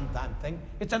not a sometime thing,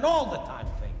 it's an all-the-time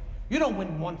thing. You don't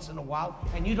win once in a while,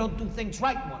 and you don't do things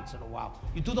right once in a while.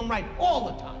 You do them right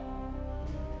all the time.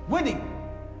 Winning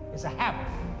is a habit.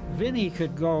 Vinny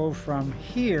could go from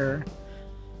here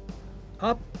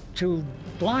up to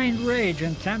blind rage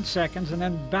in 10 seconds and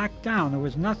then back down. There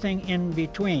was nothing in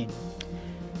between.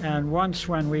 And once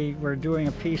when we were doing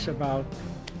a piece about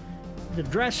the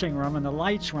dressing room and the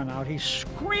lights went out, he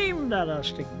screamed at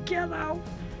us to get out.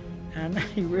 And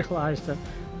he realized that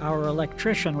our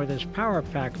electrician with his power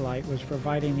pack light was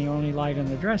providing the only light in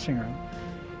the dressing room.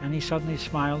 And he suddenly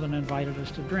smiled and invited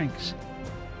us to drinks.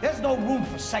 There's no room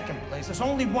for second place. There's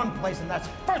only one place, and that's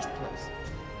first place.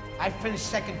 I finished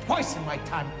second twice in my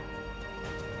time,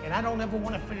 and I don't ever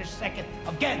want to finish second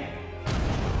again.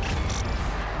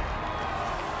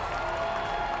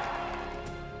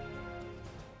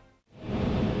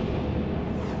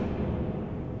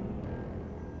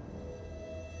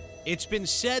 It's been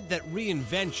said that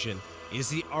reinvention is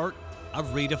the art of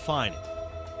redefining.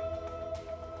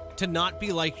 To not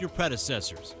be like your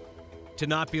predecessors. To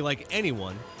not be like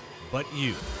anyone but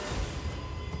you.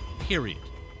 Period.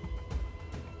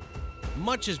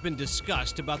 Much has been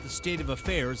discussed about the state of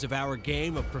affairs of our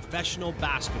game of professional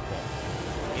basketball,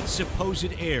 its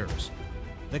supposed errors,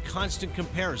 the constant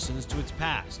comparisons to its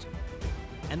past,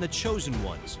 and the chosen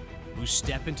ones who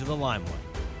step into the limelight.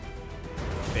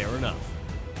 Fair enough.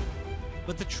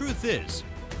 But the truth is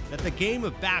that the game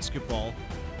of basketball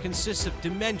consists of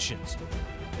dimensions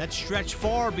that stretch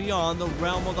far beyond the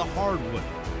realm of the hardwood,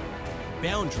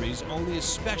 boundaries only a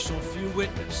special few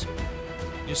witness.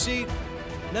 You see,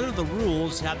 none of the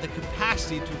rules have the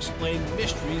capacity to explain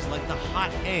mysteries like the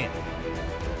hot hand,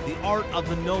 the art of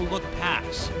the no-look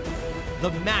pass,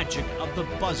 the magic of the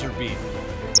buzzer beater,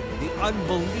 the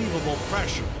unbelievable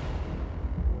pressure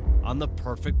on the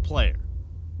perfect player.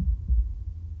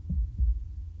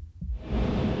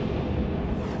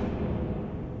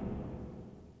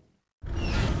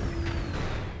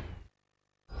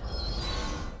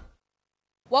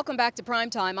 Welcome back to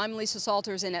Primetime. I'm Lisa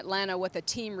Salters in Atlanta with a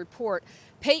team report.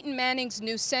 Peyton Manning's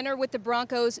new center with the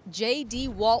Broncos, J.D.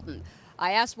 Walton.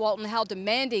 I asked Walton how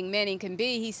demanding Manning can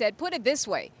be. He said, put it this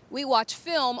way, we watch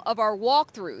film of our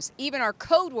walkthroughs. Even our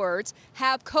code words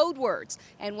have code words.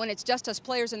 And when it's just us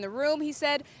players in the room, he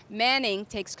said, Manning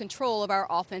takes control of our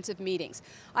offensive meetings.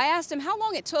 I asked him how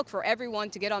long it took for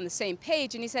everyone to get on the same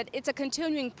page, and he said it's a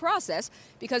continuing process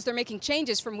because they're making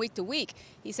changes from week to week.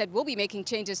 He said we'll be making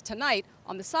changes tonight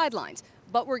on the sidelines.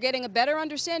 But we're getting a better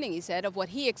understanding, he said, of what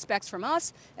he expects from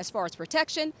us as far as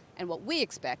protection and what we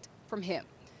expect from him.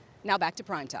 Now back to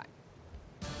Primetime.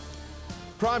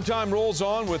 Primetime rolls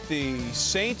on with the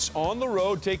Saints on the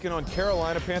road taking on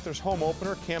Carolina Panthers home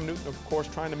opener. Cam Newton, of course,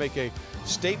 trying to make a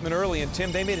statement early. And,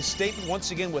 Tim, they made a statement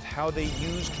once again with how they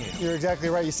use Cam. You're exactly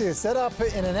right. You see it set up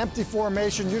in an empty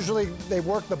formation. Usually they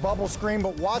work the bubble screen,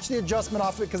 but watch the adjustment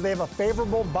off it because they have a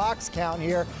favorable box count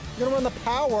here. You're going to run the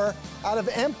power out of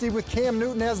empty with Cam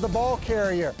Newton as the ball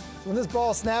carrier. When this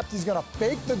ball snapped, he's going to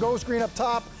fake the go screen up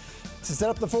top to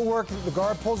set up the footwork. The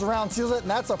guard pulls around, seals it,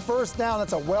 and that's a first down.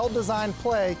 That's a well-designed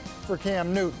play for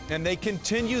Cam Newton. And they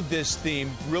continued this theme,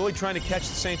 really trying to catch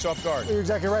the Saints off guard. You're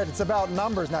exactly right. It's about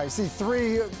numbers now. You see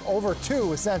 3 over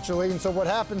 2, essentially. And so what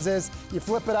happens is you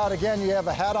flip it out again. You have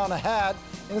a hat on a hat.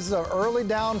 And this is an early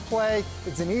down play.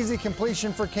 It's an easy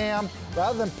completion for Cam.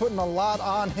 Rather than putting a lot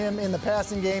on him in the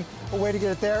passing game, a way to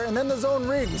get it there. And then the zone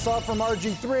read. We saw it from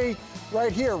RG3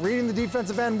 right here, reading the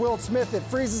defensive end, Will Smith. It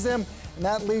freezes him. And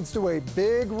that leads to a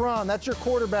big run. That's your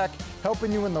quarterback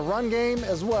helping you in the run game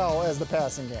as well as the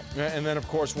passing game. And then, of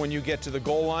course, when you get to the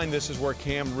goal line, this is where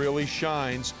Cam really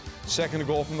shines. Second to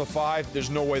goal from the 5, there's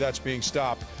no way that's being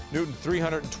stopped. Newton,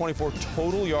 324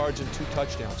 total yards and 2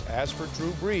 touchdowns. As for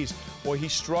Drew Brees, boy, he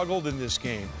struggled in this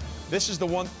game. This is the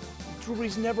one, Drew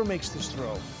Brees never makes this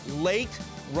throw. Late,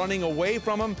 running away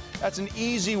from him, that's an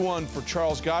easy one for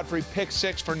Charles Godfrey. Pick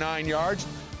 6 for 9 yards.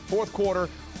 Fourth quarter,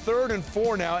 3rd and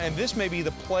 4 now, and this may be the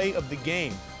play of the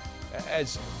game.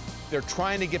 as they're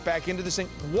trying to get back into this thing.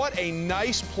 What a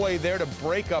nice play there to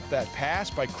break up that pass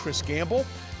by Chris Gamble.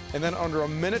 And then under a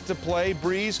minute to play,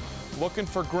 Breeze looking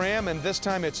for Graham, and this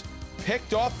time it's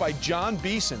picked off by John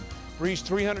Beeson. Breeze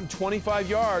 325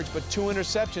 yards, but 2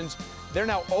 interceptions. They're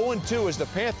now 0-2 as the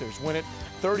Panthers win it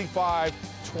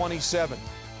 35-27.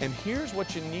 And here's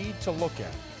what you need to look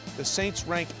at. The Saints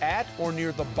rank at or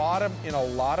near the bottom in a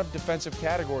lot of defensive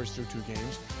categories through 2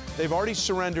 games. They've already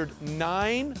surrendered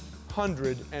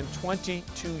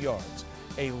 922 yards,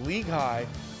 a league high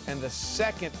and the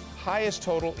second highest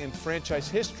total in franchise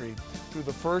history through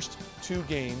the first 2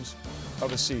 games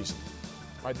of a season.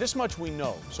 All right, this much we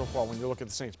know so far when you look at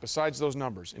the Saints. Besides those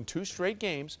numbers, in 2 straight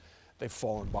games, they've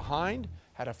fallen behind,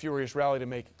 had a furious rally to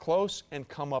make it close, and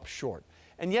come up short.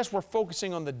 And yes, we're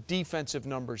focusing on the defensive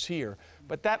numbers here,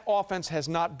 but that offense has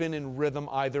not been in rhythm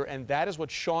either, and that is what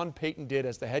Sean Payton did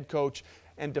as the head coach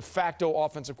and de facto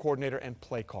offensive coordinator and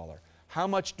play caller. How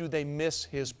much do they miss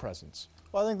his presence?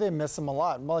 Well, I think they miss him a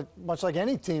lot, much like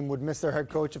any team would miss their head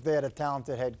coach if they had a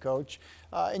talented head coach.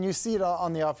 And you see it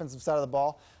on the offensive side of the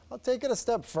ball. I'll take it a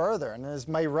step further, and this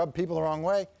may rub people the wrong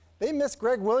way. They miss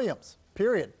Greg Williams,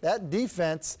 period. That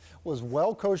defense was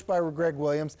well coached by Greg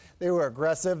Williams. They were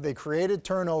aggressive. They created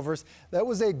turnovers. That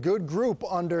was a good group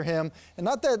under him. And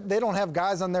not that they don't have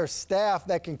guys on their staff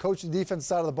that can coach the defensive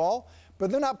side of the ball, but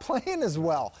they're not playing as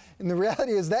well. And the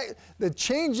reality is that the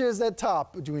changes at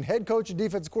top between head coach and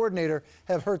defense coordinator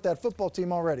have hurt that football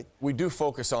team already. We do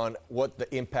focus on what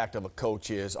the impact of a coach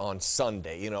is on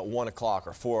Sunday, at 1 o'clock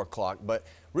or 4 o'clock, but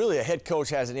really a head coach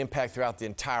has an impact throughout the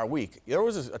entire week. There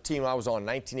was a team I was on in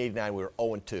 1989, we were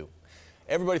 0-2.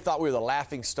 Everybody thought we were the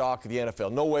laughing stock of the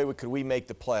NFL. No way could we make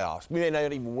the playoffs. We may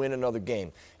not even win another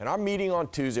game. And our meeting on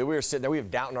Tuesday, we were sitting there, we were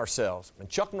doubting ourselves. And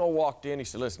Chuck Noll walked in, he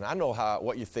said, listen, I know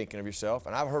what you're thinking of yourself,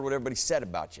 and I've heard what everybody said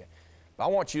about you. But I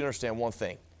want you to understand one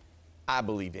thing. I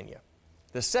believe in you.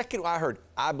 The second I heard,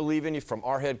 I believe in you from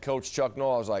our head coach, Chuck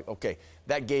Noll, I was like, okay,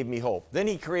 that gave me hope. Then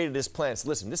he created this plan. Said,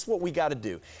 listen, this is what we got to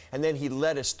do. And then he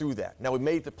led us through that. Now, we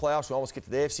made the playoffs. We almost get to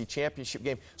the AFC Championship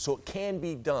game. So it can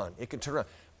be done. It can turn around.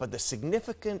 But the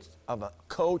significance of a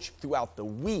coach throughout the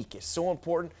week is so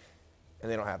important,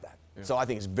 and they don't have that. Yeah. So I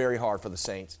think it's very hard for the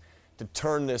Saints to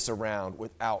turn this around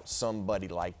without somebody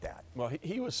like that. Well,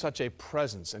 he was such a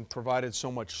presence and provided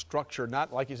so much structure,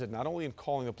 not like you said, not only in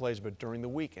calling the plays, but during the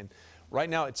week. And right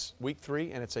now it's week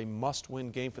 3, and it's a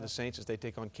must-win game for the Saints as they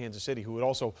take on Kansas City, who would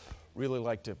also really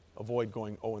like to avoid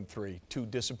going 0-3. 2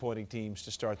 disappointing teams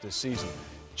to start this season.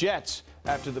 Jets,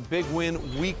 after the big win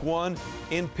week 1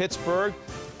 in Pittsburgh,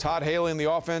 Todd Haley in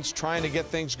the offense trying to get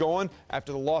things going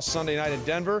after the loss Sunday night in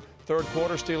Denver. 3rd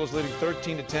quarter, Steelers leading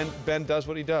 13-10. Ben does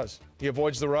what he does. He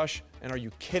avoids the rush. And are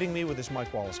you kidding me with this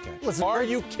Mike Wallace catch? Listen, are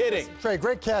you kidding? Trey,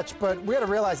 great catch, but we got to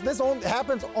realize this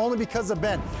happens only because of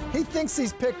Ben. He thinks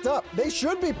he's picked up. They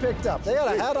should be picked up. They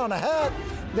got a hat on a hat.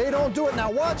 They don't do it.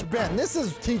 Now watch Ben. This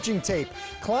is teaching tape.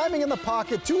 Climbing in the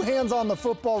pocket, 2 hands on the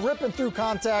football, ripping through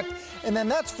contact, and then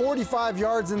that's 45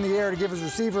 yards in the air to give his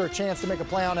receiver a chance to make a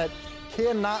play on it.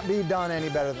 Cannot be done any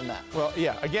better than that. Well,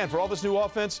 yeah, again, for all this new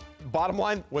offense, bottom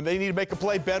line, when they need to make a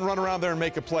play, Ben run around there and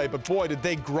make a play. But boy, did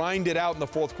they grind it out in the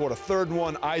 4th quarter. 3rd and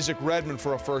 1, Isaac Redmond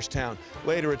for a first down.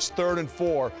 Later, it's 3rd and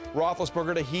 4.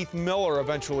 Roethlisberger to Heath Miller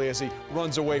eventually as he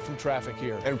runs away from traffic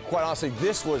here. And quite honestly,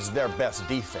 this was their best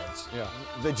defense. Yeah.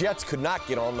 The Jets could not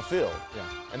get on the field. Yeah.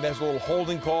 And there's a little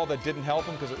holding call that didn't help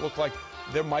them because it looked like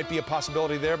there might be a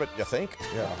possibility there, but you think?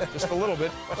 Yeah, just a little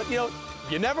bit. But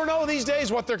you never know these days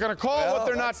what they're going to call, what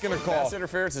they're not going to call. Pass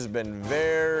interference has been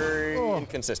very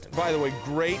inconsistent. By the way,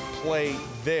 great play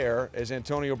there as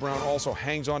Antonio Brown also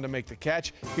hangs on to make the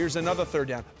catch. Here's another 3rd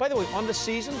down. By the way, on the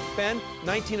season, Ben,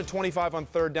 19-25 on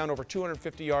 3rd down, over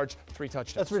 250 yards, 3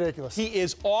 touchdowns. That's ridiculous. He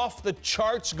is off the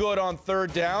charts good on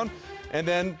 3rd down, and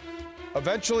then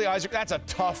eventually Isaac. That's a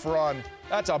tough run.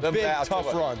 That's a big,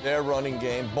 tough run. Their running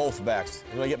game, both backs.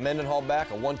 You want to get Mendenhall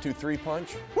back, a 1-2-3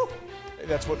 punch? Woo!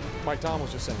 That's what Mike Tom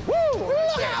was just saying. Woo!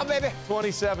 Look out, baby!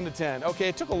 27-10. Okay,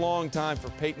 it took a long time for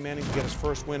Peyton Manning to get his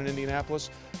first win in Indianapolis.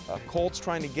 Colts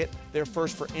trying to get their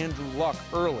first for Andrew Luck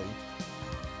early.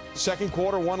 2nd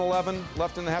quarter, 1:11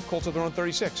 left in the half. Colts have their own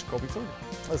 36. Kobe Fleener.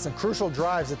 Listen, crucial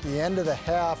drives at the end of the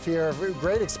half here.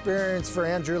 Great experience for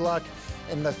Andrew Luck.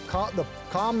 And the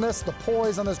calmness, the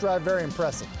poise on this drive, very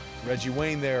impressive. Reggie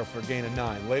Wayne there for a gain of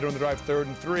 9. Later in the drive, 3rd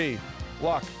and 3.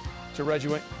 Luck to Reggie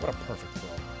Wayne. What a perfect throw.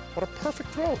 What a perfect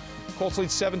throw. Colts lead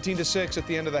 17-6 at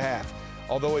the end of the half.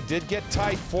 Although it did get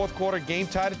tight, 4th quarter, game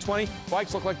tied at 20.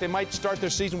 Vikes look like they might start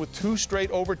their season with 2 straight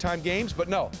overtime games, but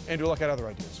no, Andrew Luck had other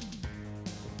ideas.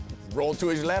 Roll to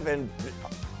his left and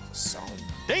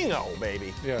dingo,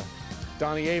 baby. Yeah.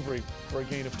 Donnie Avery for a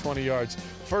gain of 20 yards.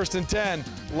 1st and 10.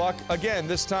 Luck again,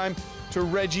 this time to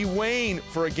Reggie Wayne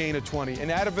for a gain of 20.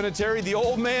 And Adam Vinatieri, the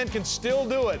old man, can still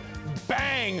do it.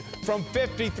 Bang! From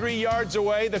 53 yards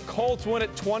away. The Colts win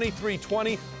at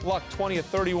 23-20. Luck 20 of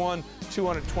 31,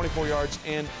 224 yards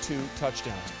and 2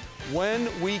 touchdowns. When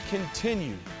we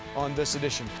continue on this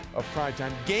edition of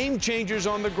Primetime, game changers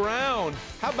on the ground.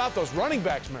 How about those running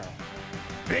backs, Merrill?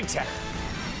 Big time.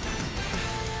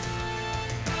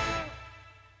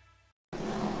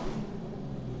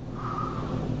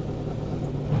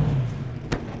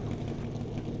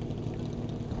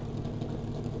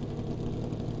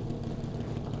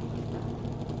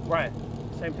 Brian,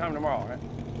 same time tomorrow, right?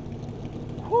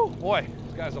 Whew, boy,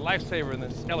 this guy's a lifesaver in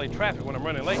this LA traffic when I'm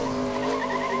running late.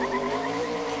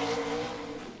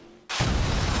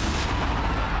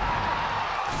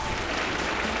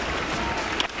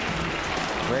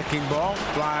 Breaking ball,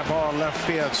 fly ball left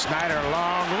field. Snyder,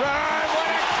 long run. What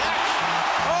a catch!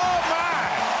 Oh my!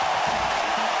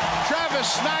 Travis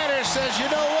Snyder says,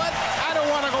 you know what? I don't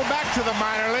want to go back to the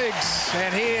minor leagues,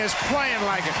 and he is playing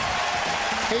like it.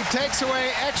 He takes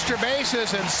away extra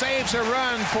bases and saves a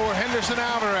run for Henderson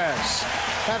Alvarez.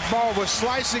 That ball was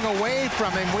slicing away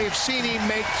from him. We've seen him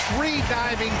make 3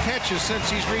 diving catches since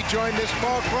he's rejoined this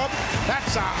ball club.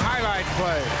 That's a highlight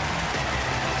play.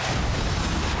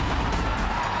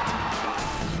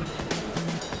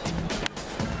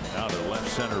 Now to left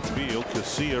center field.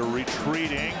 Casilla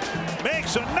retreating.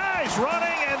 Makes a nice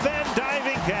running and then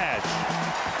diving catch.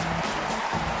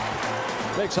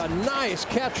 Makes a nice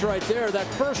catch right there. That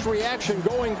first reaction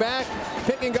going back,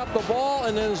 picking up the ball,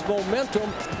 and then his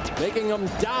momentum, making him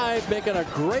dive, making a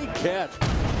great catch. And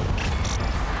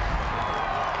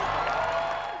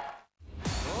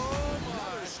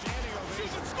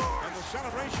the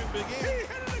celebration begins.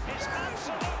 It's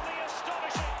absolutely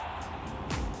astonishing.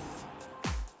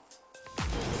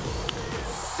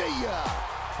 See ya!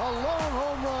 A long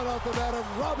home run off the bat of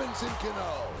Robinson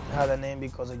Cano. I had a name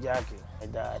because of Jackie, my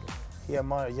dad. He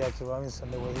admired Jackie Robinson,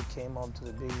 the way he came up to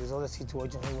the big leagues, all the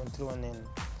situations he went through, and then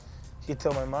he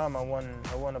told my mom, I want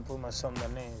to put my son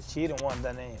that name. She didn't want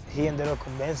that name. He ended up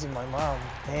convincing my mom,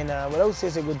 and but I would say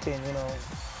it's a good thing, you know.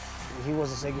 He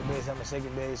was a second base, I'm a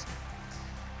second base.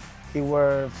 He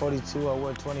wore 42, I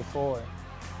wore 24.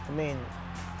 I mean,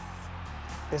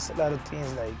 there's a lot of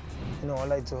things like, you know, I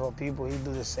like to help people. He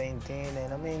do the same thing,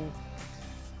 and I mean,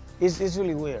 it's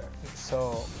really weird.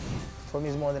 So for me,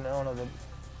 it's more than an honor that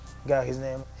got his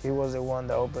name. He was the one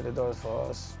that opened the doors for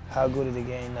us. How good is the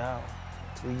game now?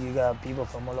 You got people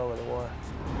from all over the world.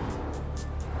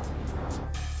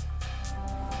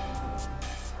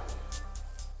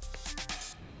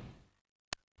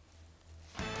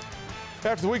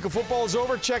 After the week of football is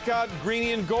over, check out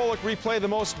Greeny and Golick replay the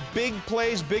most big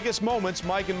plays, biggest moments.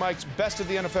 Mike and Mike's Best of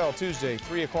the NFL, Tuesday,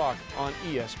 3 o'clock on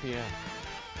ESPN.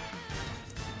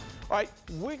 All right,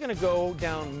 we're going to go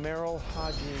down Merrill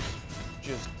Hodges'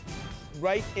 just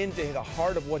right into the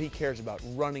heart of what he cares about,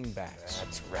 running backs.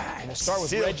 That's right. And we'll start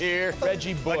with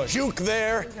Reggie Bush. A juke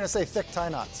there. You're going to say thick tie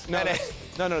knots.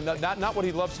 No, not what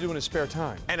he loves to do in his spare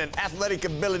time. And an athletic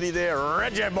ability there,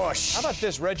 Reggie Bush. How about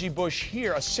this, Reggie Bush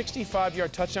here, a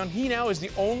 65-yard touchdown. He now is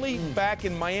the only back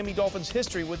in Miami Dolphins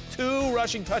history with 2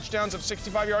 rushing touchdowns of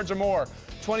 65 yards or more.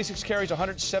 26 carries,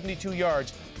 172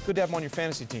 yards. Good to have him on your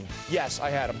fantasy team. Yes, I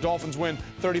had him. Dolphins win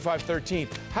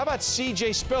 35-13. How about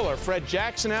C.J. Spiller? Fred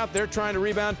Jackson out there trying to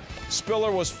rebound.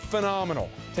 Spiller was phenomenal.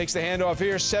 Takes the handoff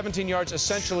here, 17 yards,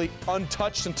 essentially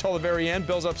untouched until the very end.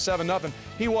 Bills up 7-0.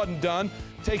 He wasn't done.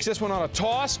 Takes this one on a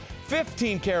toss.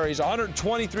 15 carries,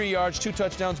 123 yards, 2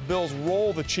 touchdowns. Bills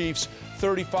roll the Chiefs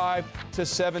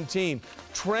 35-17.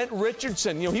 Trent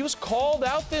Richardson, you know, he was called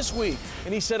out this week,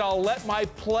 and he said, I'll let my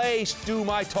play do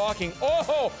my talking.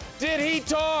 Oh, did he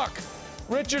talk?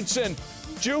 Richardson,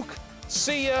 juke,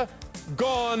 see ya,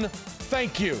 gone,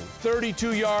 thank you.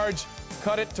 32 yards,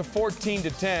 cut it to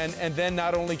 14-10, and then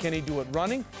not only can he do it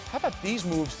running, how about these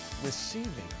moves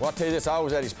receiving? Well, I'll tell you this, I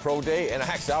was at his pro day, and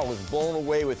actually I was blown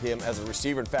away with him as a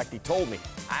receiver. In fact, he told me,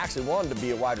 I actually wanted to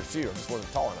be a wide receiver, just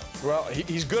wasn't tall enough. Well,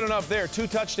 he's good enough there. 2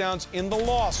 touchdowns in the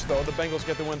loss, though. The Bengals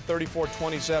get the win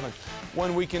 34-27.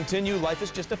 When we continue, life is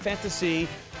just a fantasy.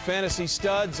 Fantasy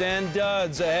studs and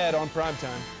duds ahead on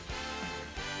Primetime.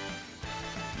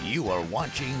 You are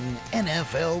watching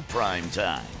NFL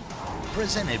Primetime,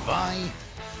 presented by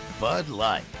Bud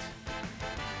Light.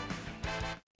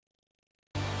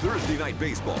 Thursday Night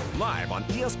Baseball, live on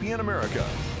ESPN America.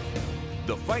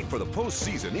 The fight for the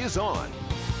postseason is on.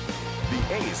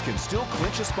 The A's can still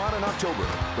clinch a spot in October,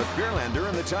 but Verlander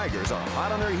and the Tigers are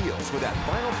hot on their heels for that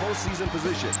final postseason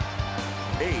position.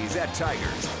 A's at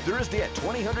Tigers, Thursday at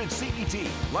 2000 CET,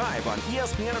 live on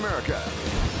ESPN America.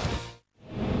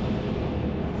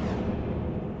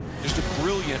 Just a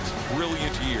brilliant,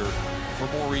 brilliant year for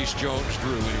Moreeeee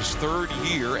Jones-Drew in his third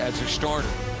year as a starter.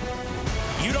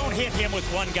 You don't hit him with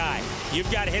one guy.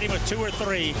 You've got to hit him with 2 or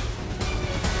 3.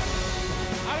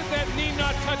 How did that knee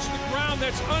not touch the ground?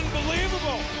 That's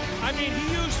unbelievable. I mean,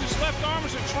 he used his left arm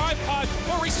as a tripod.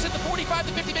 Moreeeee is at the 45,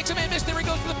 the 50, makes a man miss. There he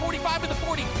goes for the 45 and the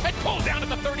 40, and pulls down at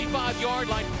the 35-yard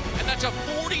line. And that's a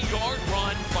 40-yard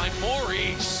run by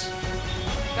Moreeeee.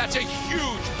 That's a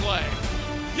huge play.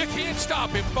 You can't stop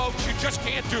him, folks. You just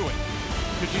can't do it.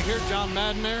 Did you hear John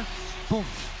Madden there?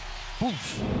 Boof,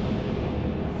 boof.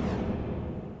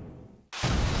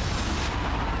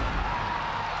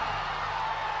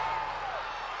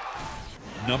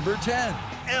 Number 10,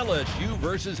 LSU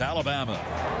versus Alabama.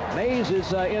 Mays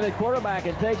is in at quarterback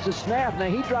and takes the snap. Now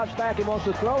he drops back and wants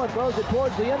to throw and throws it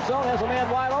towards the end zone. Has a man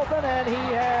wide open, and he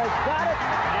has got it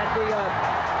at the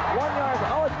 1 yard.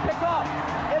 Oh, it's picked off.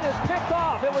 It is picked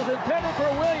off. It was intended for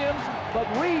Williams, but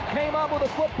Reed came up with a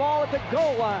football at the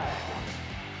goal line.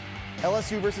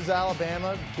 LSU versus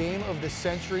Alabama, game of the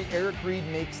century. Eric Reed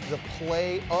makes the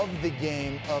play of the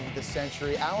game of the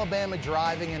century. Alabama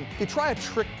driving, and they try a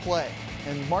trick play.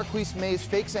 And Marquise Mays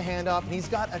fakes a handoff, and he's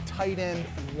got a tight end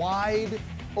wide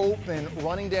open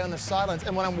running down the sidelines.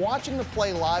 And when I'm watching the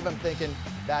play live, I'm thinking,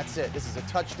 that's it. This is a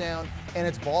touchdown, and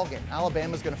it's ball game.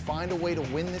 Alabama's going to find a way to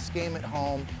win this game at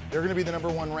home. They're going to be the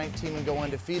 #1 ranked team and go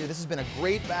undefeated. This has been a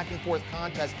great back-and-forth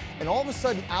contest. And all of a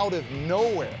sudden, out of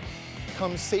nowhere,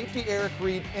 comes safety Eric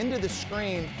Reed into the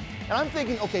screen. And I'm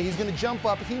thinking, okay, he's going to jump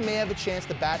up. He may have a chance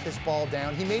to bat this ball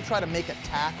down. He may try to make a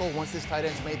tackle once this tight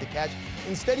end's made the catch.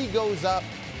 Instead, he goes up,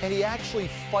 and he actually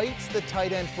fights the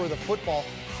tight end for the football,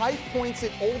 high points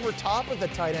it over top of the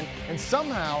tight end, and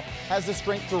somehow has the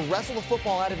strength to wrestle the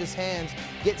football out of his hands,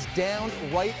 gets down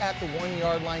right at the 1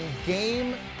 yard line.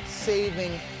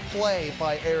 Game-saving play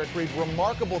by Eric Reed.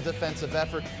 Remarkable defensive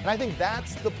effort, and I think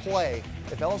that's the play.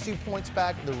 If LSU points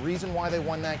back, the reason why they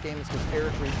won that game is because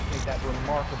Eric Reed made that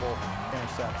remarkable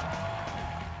interception.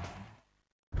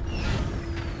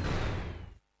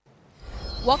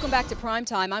 Welcome back to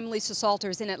Primetime. I'm Lisa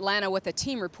Salters in Atlanta with a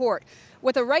team report.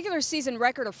 With a regular season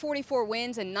record of 44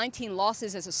 wins and 19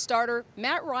 losses as a starter,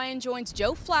 Matt Ryan joins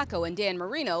Joe Flacco and Dan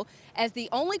Marino as the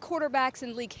only quarterbacks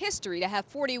in league history to have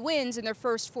 40 wins in their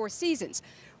first 4 seasons.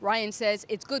 Ryan says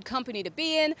it's good company to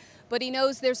be in, but he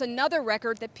knows there's another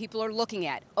record that people are looking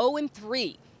at,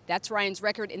 0-3. That's Ryan's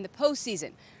record in the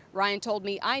postseason. Ryan told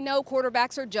me, I know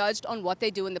quarterbacks are judged on what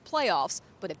they do in the playoffs,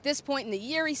 but at this point in the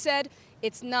year, he said,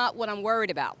 it's not what I'm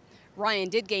worried about. Ryan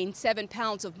did gain 7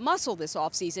 pounds of muscle this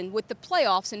offseason with the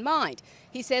playoffs in mind.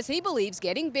 He says he believes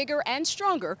getting bigger and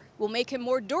stronger will make him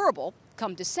more durable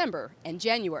come December and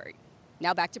January.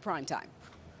 Now back to Primetime.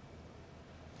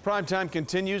 Primetime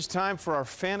continues. Time for our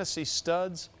Fantasy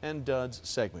Studs and Duds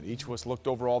segment. Each of us looked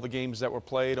over all the games that were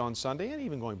played on Sunday and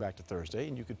even going back to Thursday,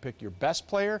 and you could pick your best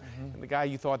player and the guy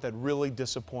you thought that really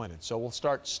disappointed. So we'll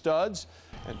start studs,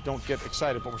 and don't get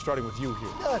excited, but we're starting with you here.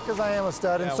 Yeah, because I am a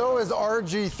stud, and so is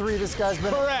RG3. This guy's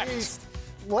been correct. A beast.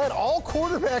 Led all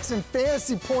quarterbacks in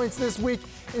fantasy points this week,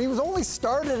 and he was only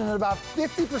started in about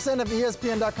 50% of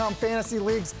ESPN.com fantasy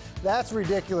leagues. That's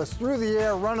ridiculous. Through the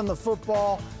air, running the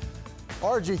football.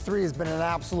 RG3 has been an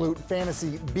absolute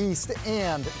fantasy beast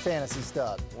and fantasy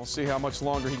stud. We'll see how much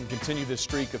longer he can continue this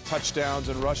streak of touchdowns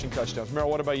and rushing touchdowns. Merrill,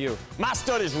 what about you? My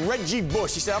stud is Reggie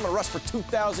Bush. He said, I'm going to rush for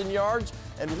 2,000 yards,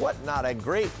 and what not a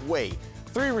great way.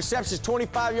 3 receptions,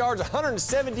 25 yards,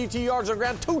 172 yards on the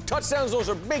ground, 2 touchdowns. Those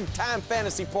are big-time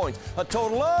fantasy points. A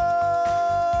total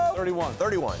of 31.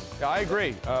 31. Yeah, I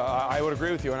agree. I would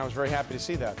agree with you, and I was very happy to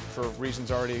see that for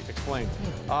reasons already explained.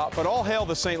 But all hail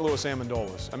the St. Louis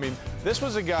Amendolas. I mean, this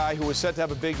was a guy who was set to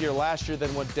have a big year last year,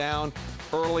 then went down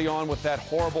early on with that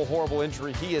horrible, horrible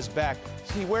injury. He is back.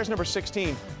 He wears number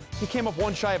 16. He came up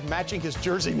one shy of matching his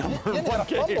jersey number in one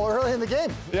game. Fumble early in the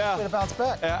game. Yeah. Going to bounce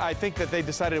back. I think that they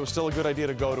decided it was still a good idea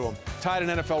to go to him. Tied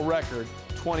an NFL record,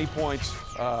 20 points,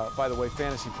 by the way,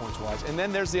 fantasy points-wise. And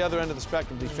then there's the other end of the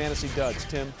spectrum, the fantasy duds.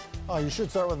 Tim? Oh, you should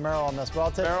start with Merrill on this, but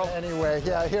I'll take it anyway.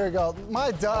 Yeah, here we go.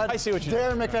 My dud. I see what you did.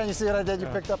 Darren McFadden, you see what I did? You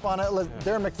picked up on it.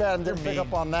 Darren McFadden didn't pick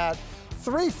up on that.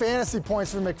 3 fantasy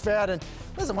points for McFadden.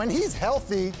 Listen, when he's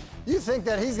healthy, you think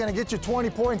that he's going to get you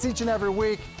 20 points each and every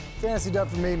week. Fantasy dud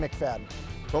for me, McFadden.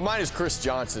 Well, mine is Chris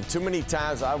Johnson. Too many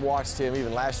times I've watched him,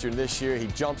 even last year and this year, he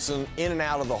jumps in and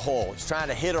out of the hole. He's trying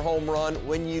to hit a home run.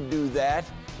 When you do that,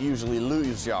 you usually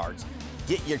lose yards.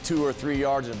 Get your 2 or 3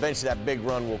 yards, and eventually that big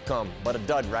run will come. But a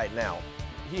dud right now.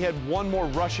 He had 1 more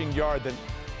rushing yard than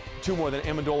 2 more than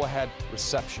Amendola had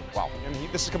receptions. Wow. And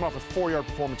this is coming off a 4-yard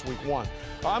performance week 1.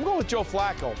 I'm going with Joe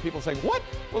Flacco. People saying, what?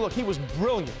 Well, look, he was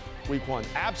brilliant week 1.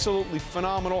 Absolutely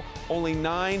phenomenal. Only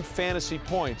 9 fantasy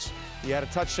points. He had a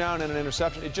touchdown and an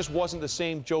interception. It just wasn't the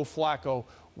same Joe Flacco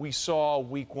we saw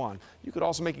week 1. You could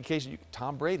also make a case,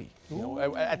 Tom Brady. You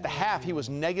know, at the half, he was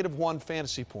 -1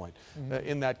 fantasy point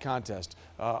in that contest.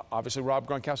 Obviously, Rob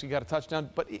Gronkowski got a touchdown,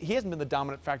 but he hasn't been the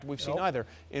dominant factor we've seen either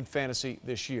in fantasy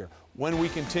this year. When we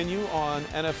continue on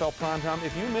NFL Primetime,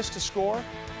 if you missed a score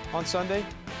on Sunday,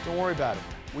 don't worry about it.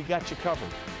 We got you covered.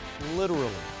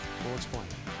 Literally. We'll explain.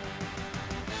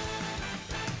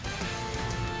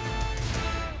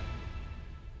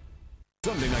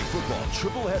 Sunday Night Football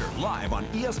triple header live on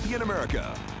ESPN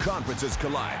America. Conferences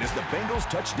collide as the Bengals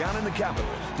touch down in the capital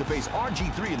to face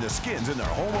RG3 and the Skins in their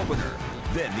home opener.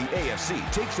 Then the AFC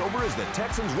takes over as the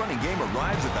Texans running game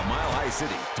arrives at the Mile High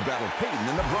City to battle Peyton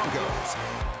and the Broncos.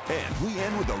 And we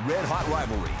end with a red-hot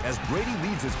rivalry as Brady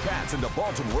leads his Pats into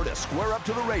Baltimore to square up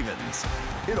to the Ravens.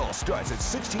 It all starts at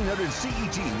 1600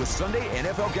 CET with Sunday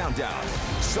NFL Countdown.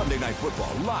 Sunday Night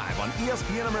Football live on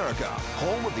ESPN America,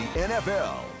 home of the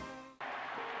NFL.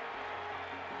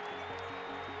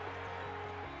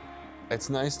 It's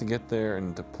nice to get there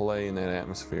and to play in that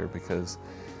atmosphere because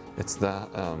it's not,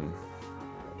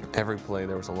 every play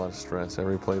there was a lot of stress,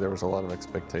 every play there was a lot of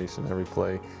expectation, every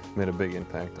play made a big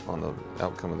impact on the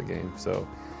outcome of the game. So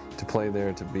to play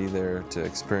there, to be there, to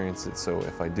experience it, so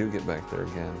if I do get back there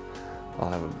again, I'll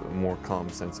have a more calm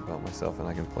sense about myself and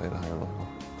I can play at a higher level.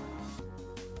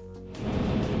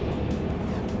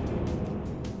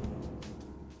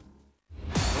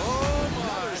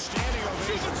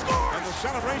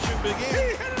 Celebration begins. He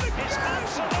hit it again. It's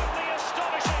absolutely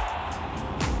astonishing.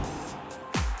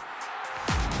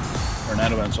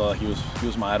 Fernando Valenzuela, he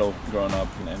was my idol growing up,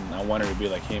 and I wanted to be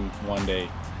like him one day.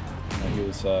 You know, he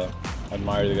was I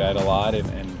admired the guy a lot,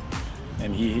 and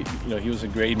he he was a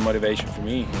great motivation for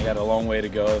me. He got a long way to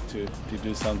go to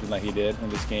do something like he did in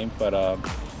this game, but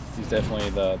he's definitely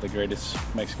the greatest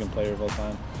Mexican player of all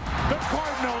time. The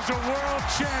Cardinals are world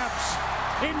champs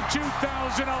in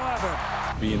 2011.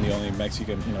 Being the only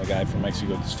Mexican, guy from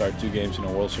Mexico to start 2 games in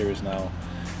a World Series now,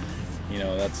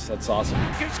 that's awesome.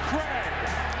 It's Craig,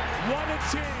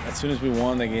 1-2. As soon as we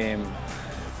won the game,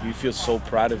 you feel so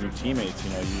proud of your teammates.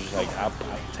 You're just like,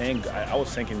 I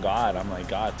was thanking God. I'm like,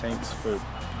 God, thanks for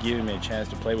giving me a chance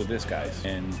to play with this guys,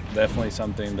 and definitely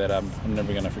something that I'm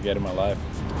never gonna forget in my life.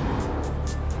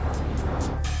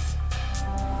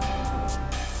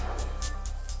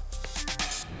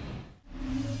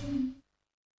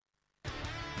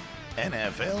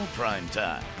 NFL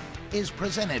Primetime is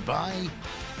presented by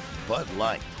Bud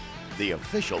Light, the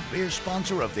official beer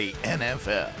sponsor of the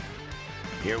NFL.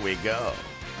 Here we go.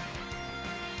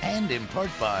 And in part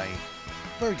by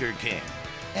Burger King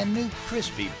and new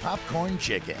crispy popcorn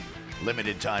chicken.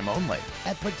 Limited time only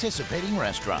at participating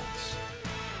restaurants.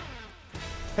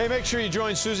 Hey, make sure you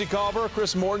join Susie Colbert,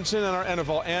 Chris Mortensen, and our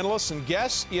NFL analysts and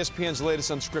guests, ESPN's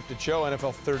latest unscripted show,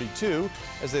 NFL 32,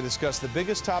 as they discuss the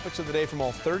biggest topics of the day from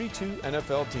all 32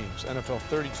 NFL teams. NFL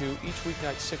 32 each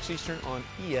weeknight, 6 Eastern on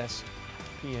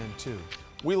ESPN2.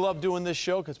 We love doing this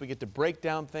show because we get to break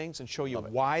down things and show you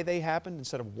why they happened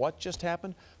instead of what just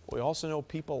happened. But we also know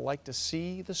people like to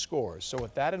see the scores. So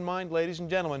with that in mind, ladies and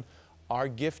gentlemen, our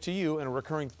gift to you, and a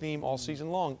recurring theme all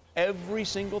season long, every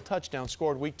single touchdown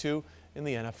scored week 2 in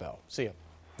the NFL. See ya.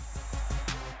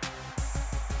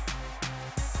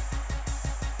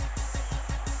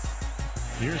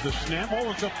 Here's the snap. Oh,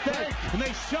 it's a fake, and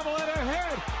they shovel it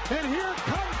ahead. And here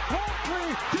comes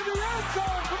Crabtree to the end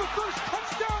zone for the first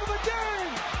touchdown of the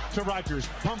game. To Rodgers,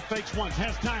 pump fakes once,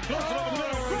 has time, throws it over the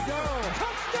middle. There we go.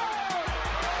 Touchdown!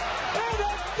 And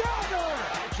a dagger!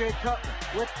 Jay Cutler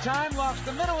with time, lost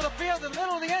the middle of the field, the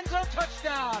middle of the end zone,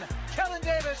 touchdown. Kellen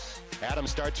Davis.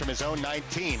 Adams starts from his own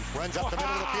 19, runs up the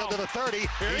middle of the field to the 30,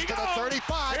 he's to the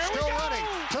 35, still running,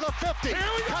 to the 50,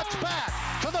 cuts back,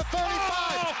 to the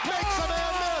 35, makes a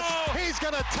man miss, he's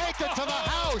going to take it to the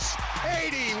house,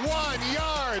 81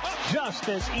 yards. Just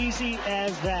as easy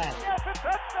as that. Yes, a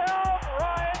touchdown,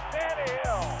 Ryan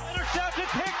Tannehill. Intercepted,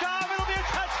 picked off, it'll be a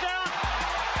touchdown.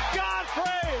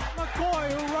 Godfrey. McCoy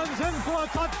who runs in for a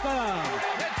touchdown.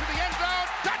 Head to the end zone,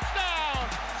 touchdown,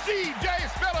 C.J.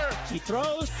 Spiller. He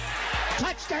throws.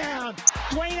 Touchdown!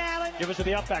 Dwayne Allen. Give it to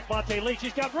the upback. Monte Leach.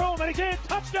 He's got room, and he's in.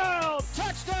 Touchdown!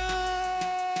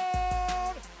 Touchdown!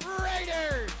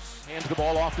 Raiders! Hands the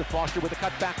ball off to Foster with a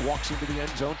cutback. Walks into the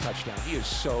end zone. Touchdown. He is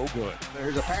so good.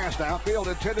 There's a pass downfield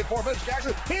intended for Vince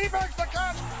Jackson. He makes the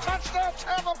catch. Touchdown,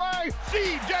 Tampa Bay.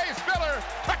 C.J. Spiller.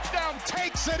 Touchdown.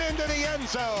 Takes it into the end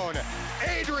zone.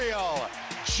 Adriel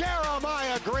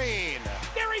Jeremiah Green.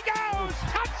 There he goes!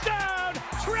 Touchdown!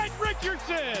 Trent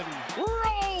Richardson!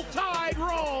 Roll Tide,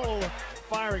 roll!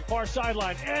 Firing far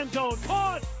sideline, end zone,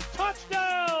 caught!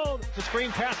 Touchdown! The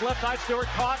screen pass left side, Stewart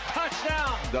caught,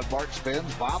 touchdown! Doug Martin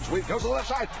spins, bombs, sweep, goes to the left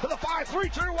side, to the 5, 3,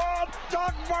 2, 1.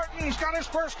 Doug Martin's got his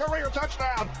first career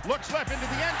touchdown. Looks left into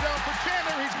the end zone for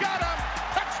Chandler. He's got him.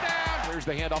 Touchdown. There's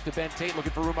the handoff to Ben Tate,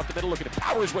 looking for room up the middle, looking to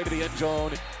power his way to the end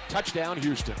zone. Touchdown,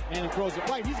 Houston. And he throws it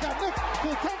right. He's got Nick to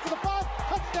the 10, to the 5.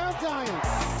 Touchdown, Giants.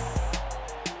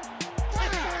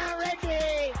 Touchdown,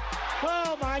 Reggie.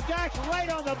 Oh, my gosh, right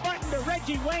on the button to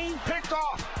Reggie Wayne. Picked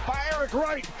off by Eric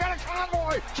Wright. Got a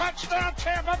convoy. Touchdown,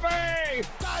 Tampa Bay.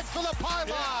 Dive for the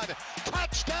pylon.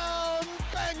 Touchdown,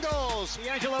 Bengals.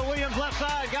 D'Angelo Williams left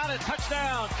side, got it,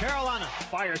 touchdown, Carolina.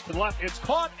 Fires to the left, it's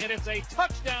caught, and it's a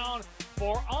touchdown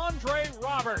for Andre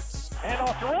Roberts. And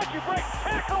off to Reggie, break,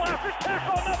 tackle after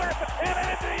tackle, another at the 10 and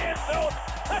into the end zone.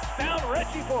 Touchdown,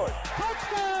 Reggie Bush.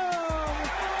 Touchdown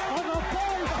on the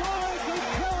far side to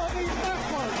Kelly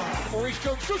Beckman. Maurice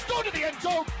Jones just go to the end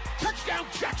zone. Touchdown,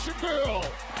 Jacksonville.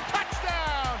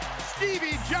 Touchdown,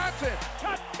 Stevie Johnson.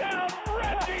 Touchdown,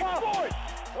 Reggie Bush.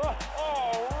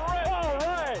 All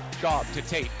right. Goff to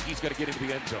Tate. He's going to get into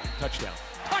the end zone. Touchdown.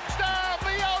 Touchdown,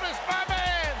 Leonis, my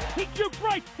man. He shoots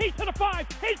right. He's to the 5.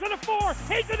 He's to the 4.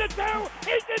 He's to the 2.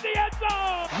 He's in the end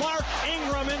zone. Mark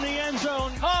Ingram in the end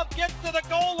zone. Cobb gets to the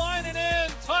goal line and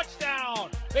in. Touchdown.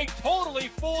 They totally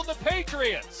fooled the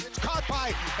Patriots. It's caught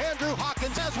by Andrew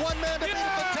Hawkins. Has one man to beat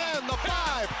the 10, the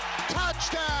 5.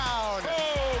 Touchdown.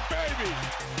 Oh, baby.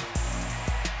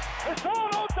 It's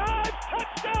all time.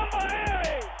 Touchdown,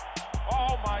 Miami.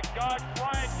 Oh my God,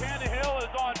 Ryan Tannehill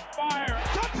is on fire.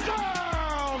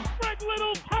 Touchdown. Greg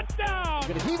Little, touchdown.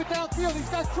 Gonna heave it downfield. He's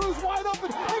got Cruz wide open.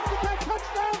 Makes the catch.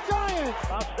 Touchdown, Giants.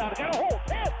 Bounces down. Got a hole.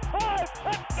 10, 5.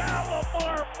 Touchdown,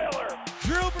 Lamar Miller.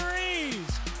 Drew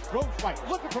Brees. Road fight.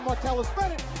 Looking for Martellus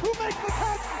Bennett, who makes the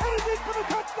catch, and he's in for the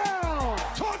touchdown.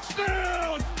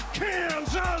 Touchdown,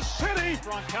 Kansas City.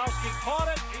 Gronkowski caught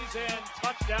it. He's in.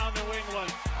 Touchdown, New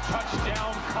England.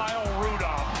 Touchdown, Kyle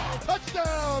Rudolph.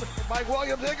 Touchdown. Mike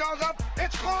Williams, it goes up.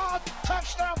 It's caught.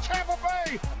 Touchdown, Tampa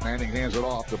Bay. Manning hands it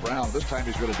off to Brown. This time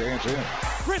he's going to dance in.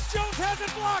 Chris Jones has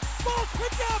it blocked. Ball's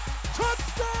picked up.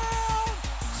 Touchdown,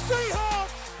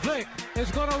 Seahawks. Vick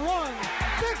is going to run.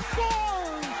 Vick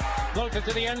scores. Goes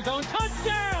into the end zone.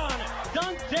 Touchdown,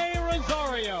 Dante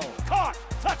Rosario. Caught.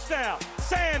 Touchdown,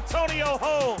 Santonio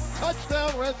Holmes.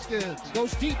 Touchdown, Redskins.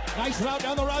 Goes deep. Nice route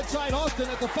down the right side. Austin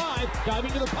at the 5.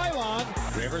 Diving to the pylon.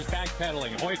 Rivers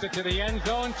backpedaling. Hoists it to the end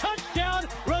zone. Touchdown,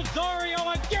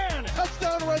 Rosario again.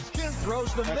 Touchdown, Redskins.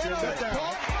 Throws the middle.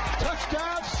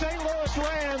 Touchdown, St. Louis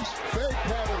Rams. Fake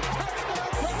pattern. Touchdown,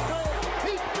 Pittsburgh.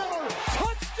 Heath Miller.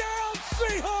 Touchdown,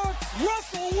 Seahawks.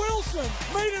 Russell Wilson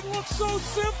made it look so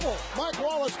simple. Mike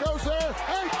Wallace goes there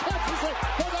and catches it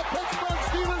for the Pittsburgh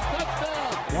Steelers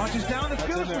touchdown. Launches down the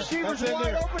field, receivers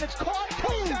wide open. It's caught.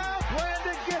 Touchdown,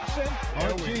 Brandon Gibson.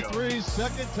 RG3's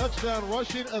second touchdown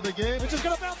rushing of the game. It's just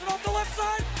going to bounce it off the left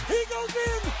side. He goes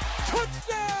in.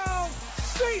 Touchdown,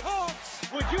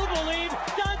 Seahawks. Would you believe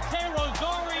Dante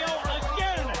Rosario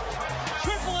again?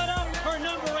 Triple it up for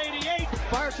number 88.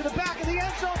 Fires to the back of the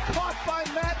end zone. Caught by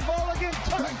Matt Mulligan.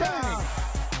 Touchdown.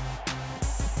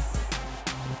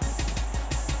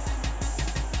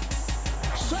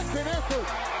 Second effort.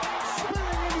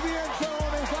 Spinning into the end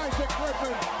zone is Isaac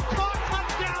Griffin. Caught.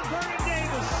 Touchdown, Vernon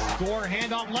Davis. Score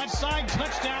handoff left side.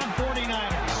 Touchdown,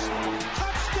 49ers.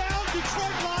 Touchdown,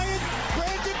 Detroit Lions.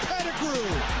 Brandon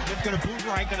Pettigrew. It's going to boot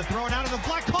right. Going to throw it out of the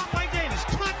block. Caught by Davis.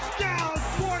 Touchdown,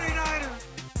 49ers.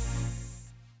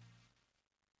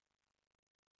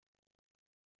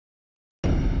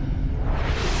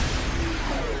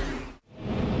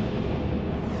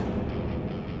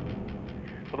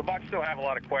 Well, the Bucs still have a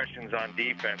lot of questions on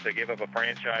defense. They gave up a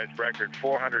franchise record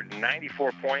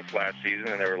 494 points last season,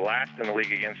 and they were last in the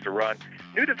league against the run.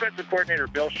 New defensive coordinator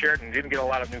Bill Sheridan didn't get a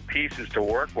lot of new pieces to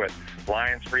work with.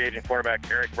 Lions free agent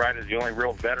quarterback Eric Wright is the only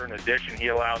real veteran addition. He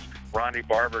allows Ronde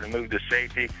Barber to move to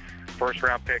safety.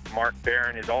 First-round pick Mark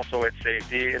Barron is also at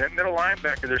safety. And at middle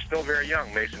linebacker, they're still very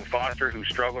young. Mason Foster, who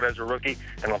struggled as a rookie,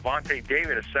 and Levante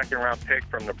David, a second-round pick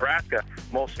from Nebraska,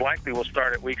 most likely will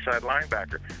start at weak side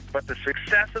linebacker. But the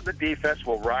success of the defense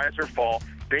will rise or fall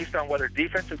based on whether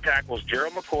defensive tackles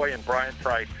Gerald McCoy and Brian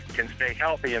Price can stay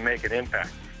healthy and make an impact.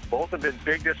 Both have been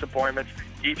big disappointments.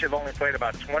 Each have only played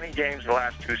about 20 games the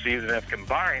last 2 seasons and have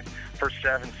combined for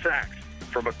 7 sacks.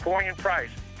 For McCoy and Price,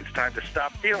 it's time to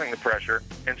stop feeling the pressure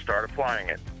and start applying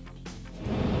it.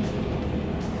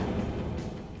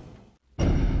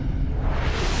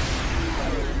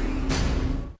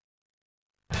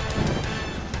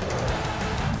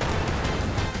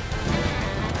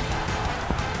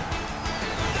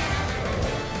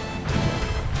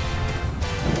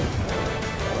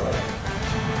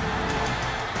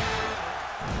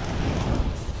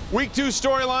 Week 2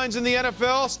 storylines in the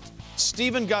NFL.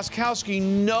 Stephen Gostkowski,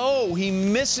 no, he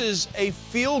misses a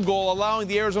field goal, allowing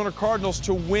the Arizona Cardinals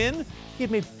to win. He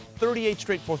had made 38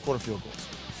 straight fourth-quarter field goals.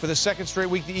 For the second straight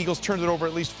week, the Eagles turned it over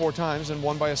at least 4 times and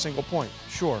won by a single point.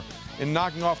 Sure. In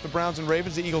knocking off the Browns and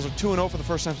Ravens, the Eagles are 2-0 for the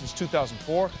first time since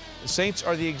 2004. The Saints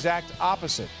are the exact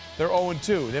opposite. They're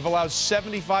 0-2. They've allowed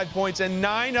 75 points and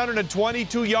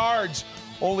 922 yards.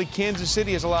 Only Kansas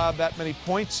City has allowed that many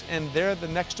points, and they're the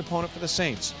next opponent for the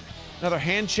Saints. Another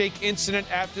handshake incident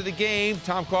after the game.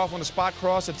 Tom Coughlin, a spot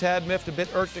cross, a tad miffed, a bit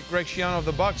irked at Greg Schiano of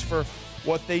the Bucs for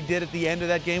what they did at the end of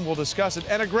that game. We'll discuss it.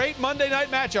 And a great Monday night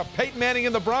matchup. Peyton Manning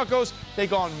and the Broncos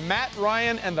take on Matt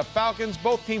Ryan and the Falcons.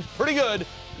 Both teams pretty good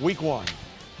week 1.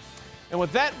 And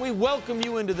with that, we welcome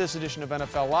you into this edition of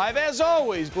NFL Live. As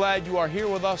always, glad you are here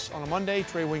with us on a Monday.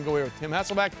 Trey Wingo here with Tim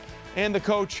Hasselbeck and the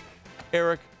coach,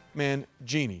 Eric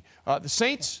Mangini. The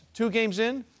Saints, 2 games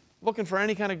in, looking for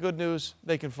any kind of good news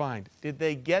they can find. Did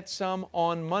they get some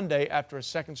on Monday after a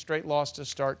second straight loss to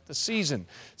start the season?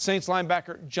 Saints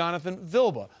linebacker Jonathan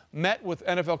Vilma met with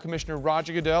NFL Commissioner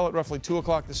Roger Goodell at roughly 2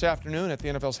 o'clock this afternoon at the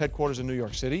NFL's headquarters in New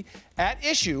York City. At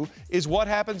issue is what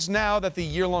happens now that the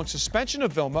year-long suspension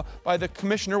of Vilma by the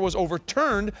commissioner was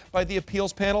overturned by the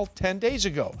appeals panel 10 days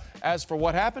ago. As for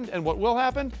what happened and what will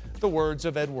happen, the words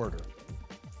of Ed Werder.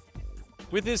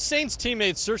 With his Saints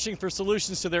teammates searching for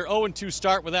solutions to their 0-2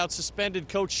 start without suspended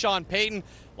coach Sean Payton,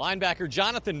 linebacker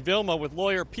Jonathan Vilma with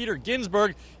lawyer Peter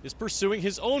Ginsburg is pursuing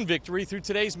his own victory through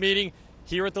today's meeting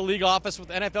here at the league office with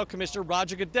NFL Commissioner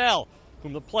Roger Goodell,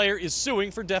 whom the player is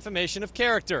suing for defamation of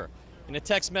character. In a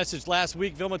text message last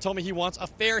week, Vilma told me he wants a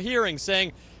fair hearing,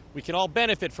 saying, "We can all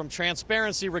benefit from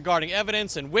transparency regarding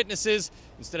evidence and witnesses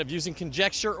instead of using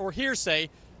conjecture or hearsay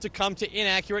to come to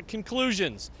inaccurate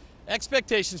conclusions."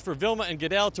 Expectations for Vilma and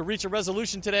Goodell to reach a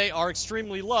resolution today are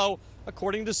extremely low,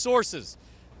 according to sources.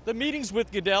 The meetings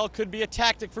with Goodell could be a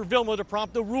tactic for Vilma to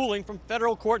prompt a ruling from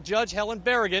federal court Judge Helen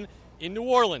Berrigan in New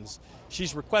Orleans.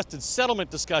 She's requested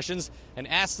settlement discussions and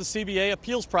asked the CBA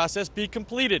appeals process be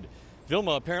completed.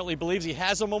 Vilma apparently believes he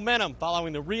has a momentum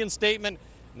following the reinstatement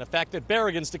and the fact that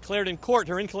Berrigan's declared in court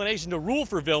her inclination to rule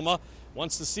for Vilma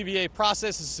once the CBA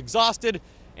process is exhausted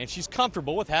and she's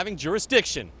comfortable with having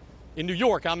jurisdiction. In New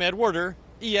York, I'm Ed Werder,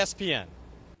 ESPN.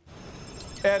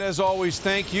 Ed, as always,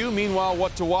 thank you. Meanwhile,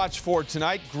 what to watch for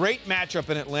tonight? Great matchup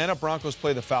in Atlanta. Broncos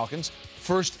play the Falcons.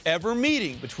 First ever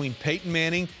meeting between Peyton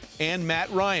Manning and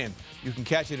Matt Ryan. You can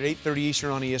catch it at 8:30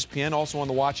 Eastern on ESPN, also on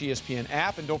the Watch ESPN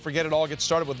app. And don't forget, it all gets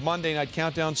started with Monday Night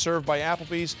Countdown, served by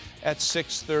Applebee's at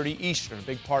 6:30 Eastern. A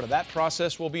big part of that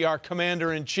process will be our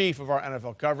commander-in-chief of our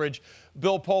NFL coverage,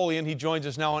 Bill Polian. He joins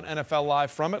us now on NFL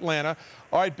Live from Atlanta.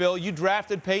 All right, Bill, you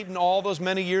drafted Peyton all those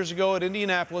many years ago at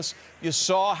Indianapolis. You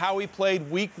saw how he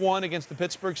played week 1 against the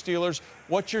Pittsburgh Steelers.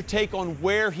 What's your take on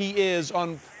where he is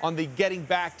on the getting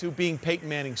back to being Peyton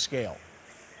Manning scale?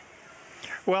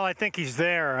 Well, I think he's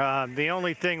there. The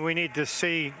only thing we need to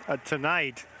see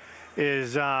tonight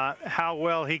is how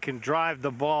well he can drive the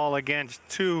ball against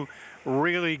 2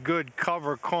 really good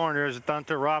cover corners,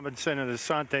 Dunter Robinson and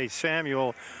Asante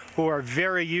Samuel, who are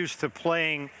very used to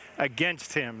playing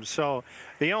against him. So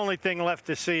the only thing left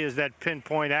to see is that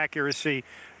pinpoint accuracy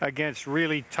against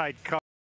really tight cover.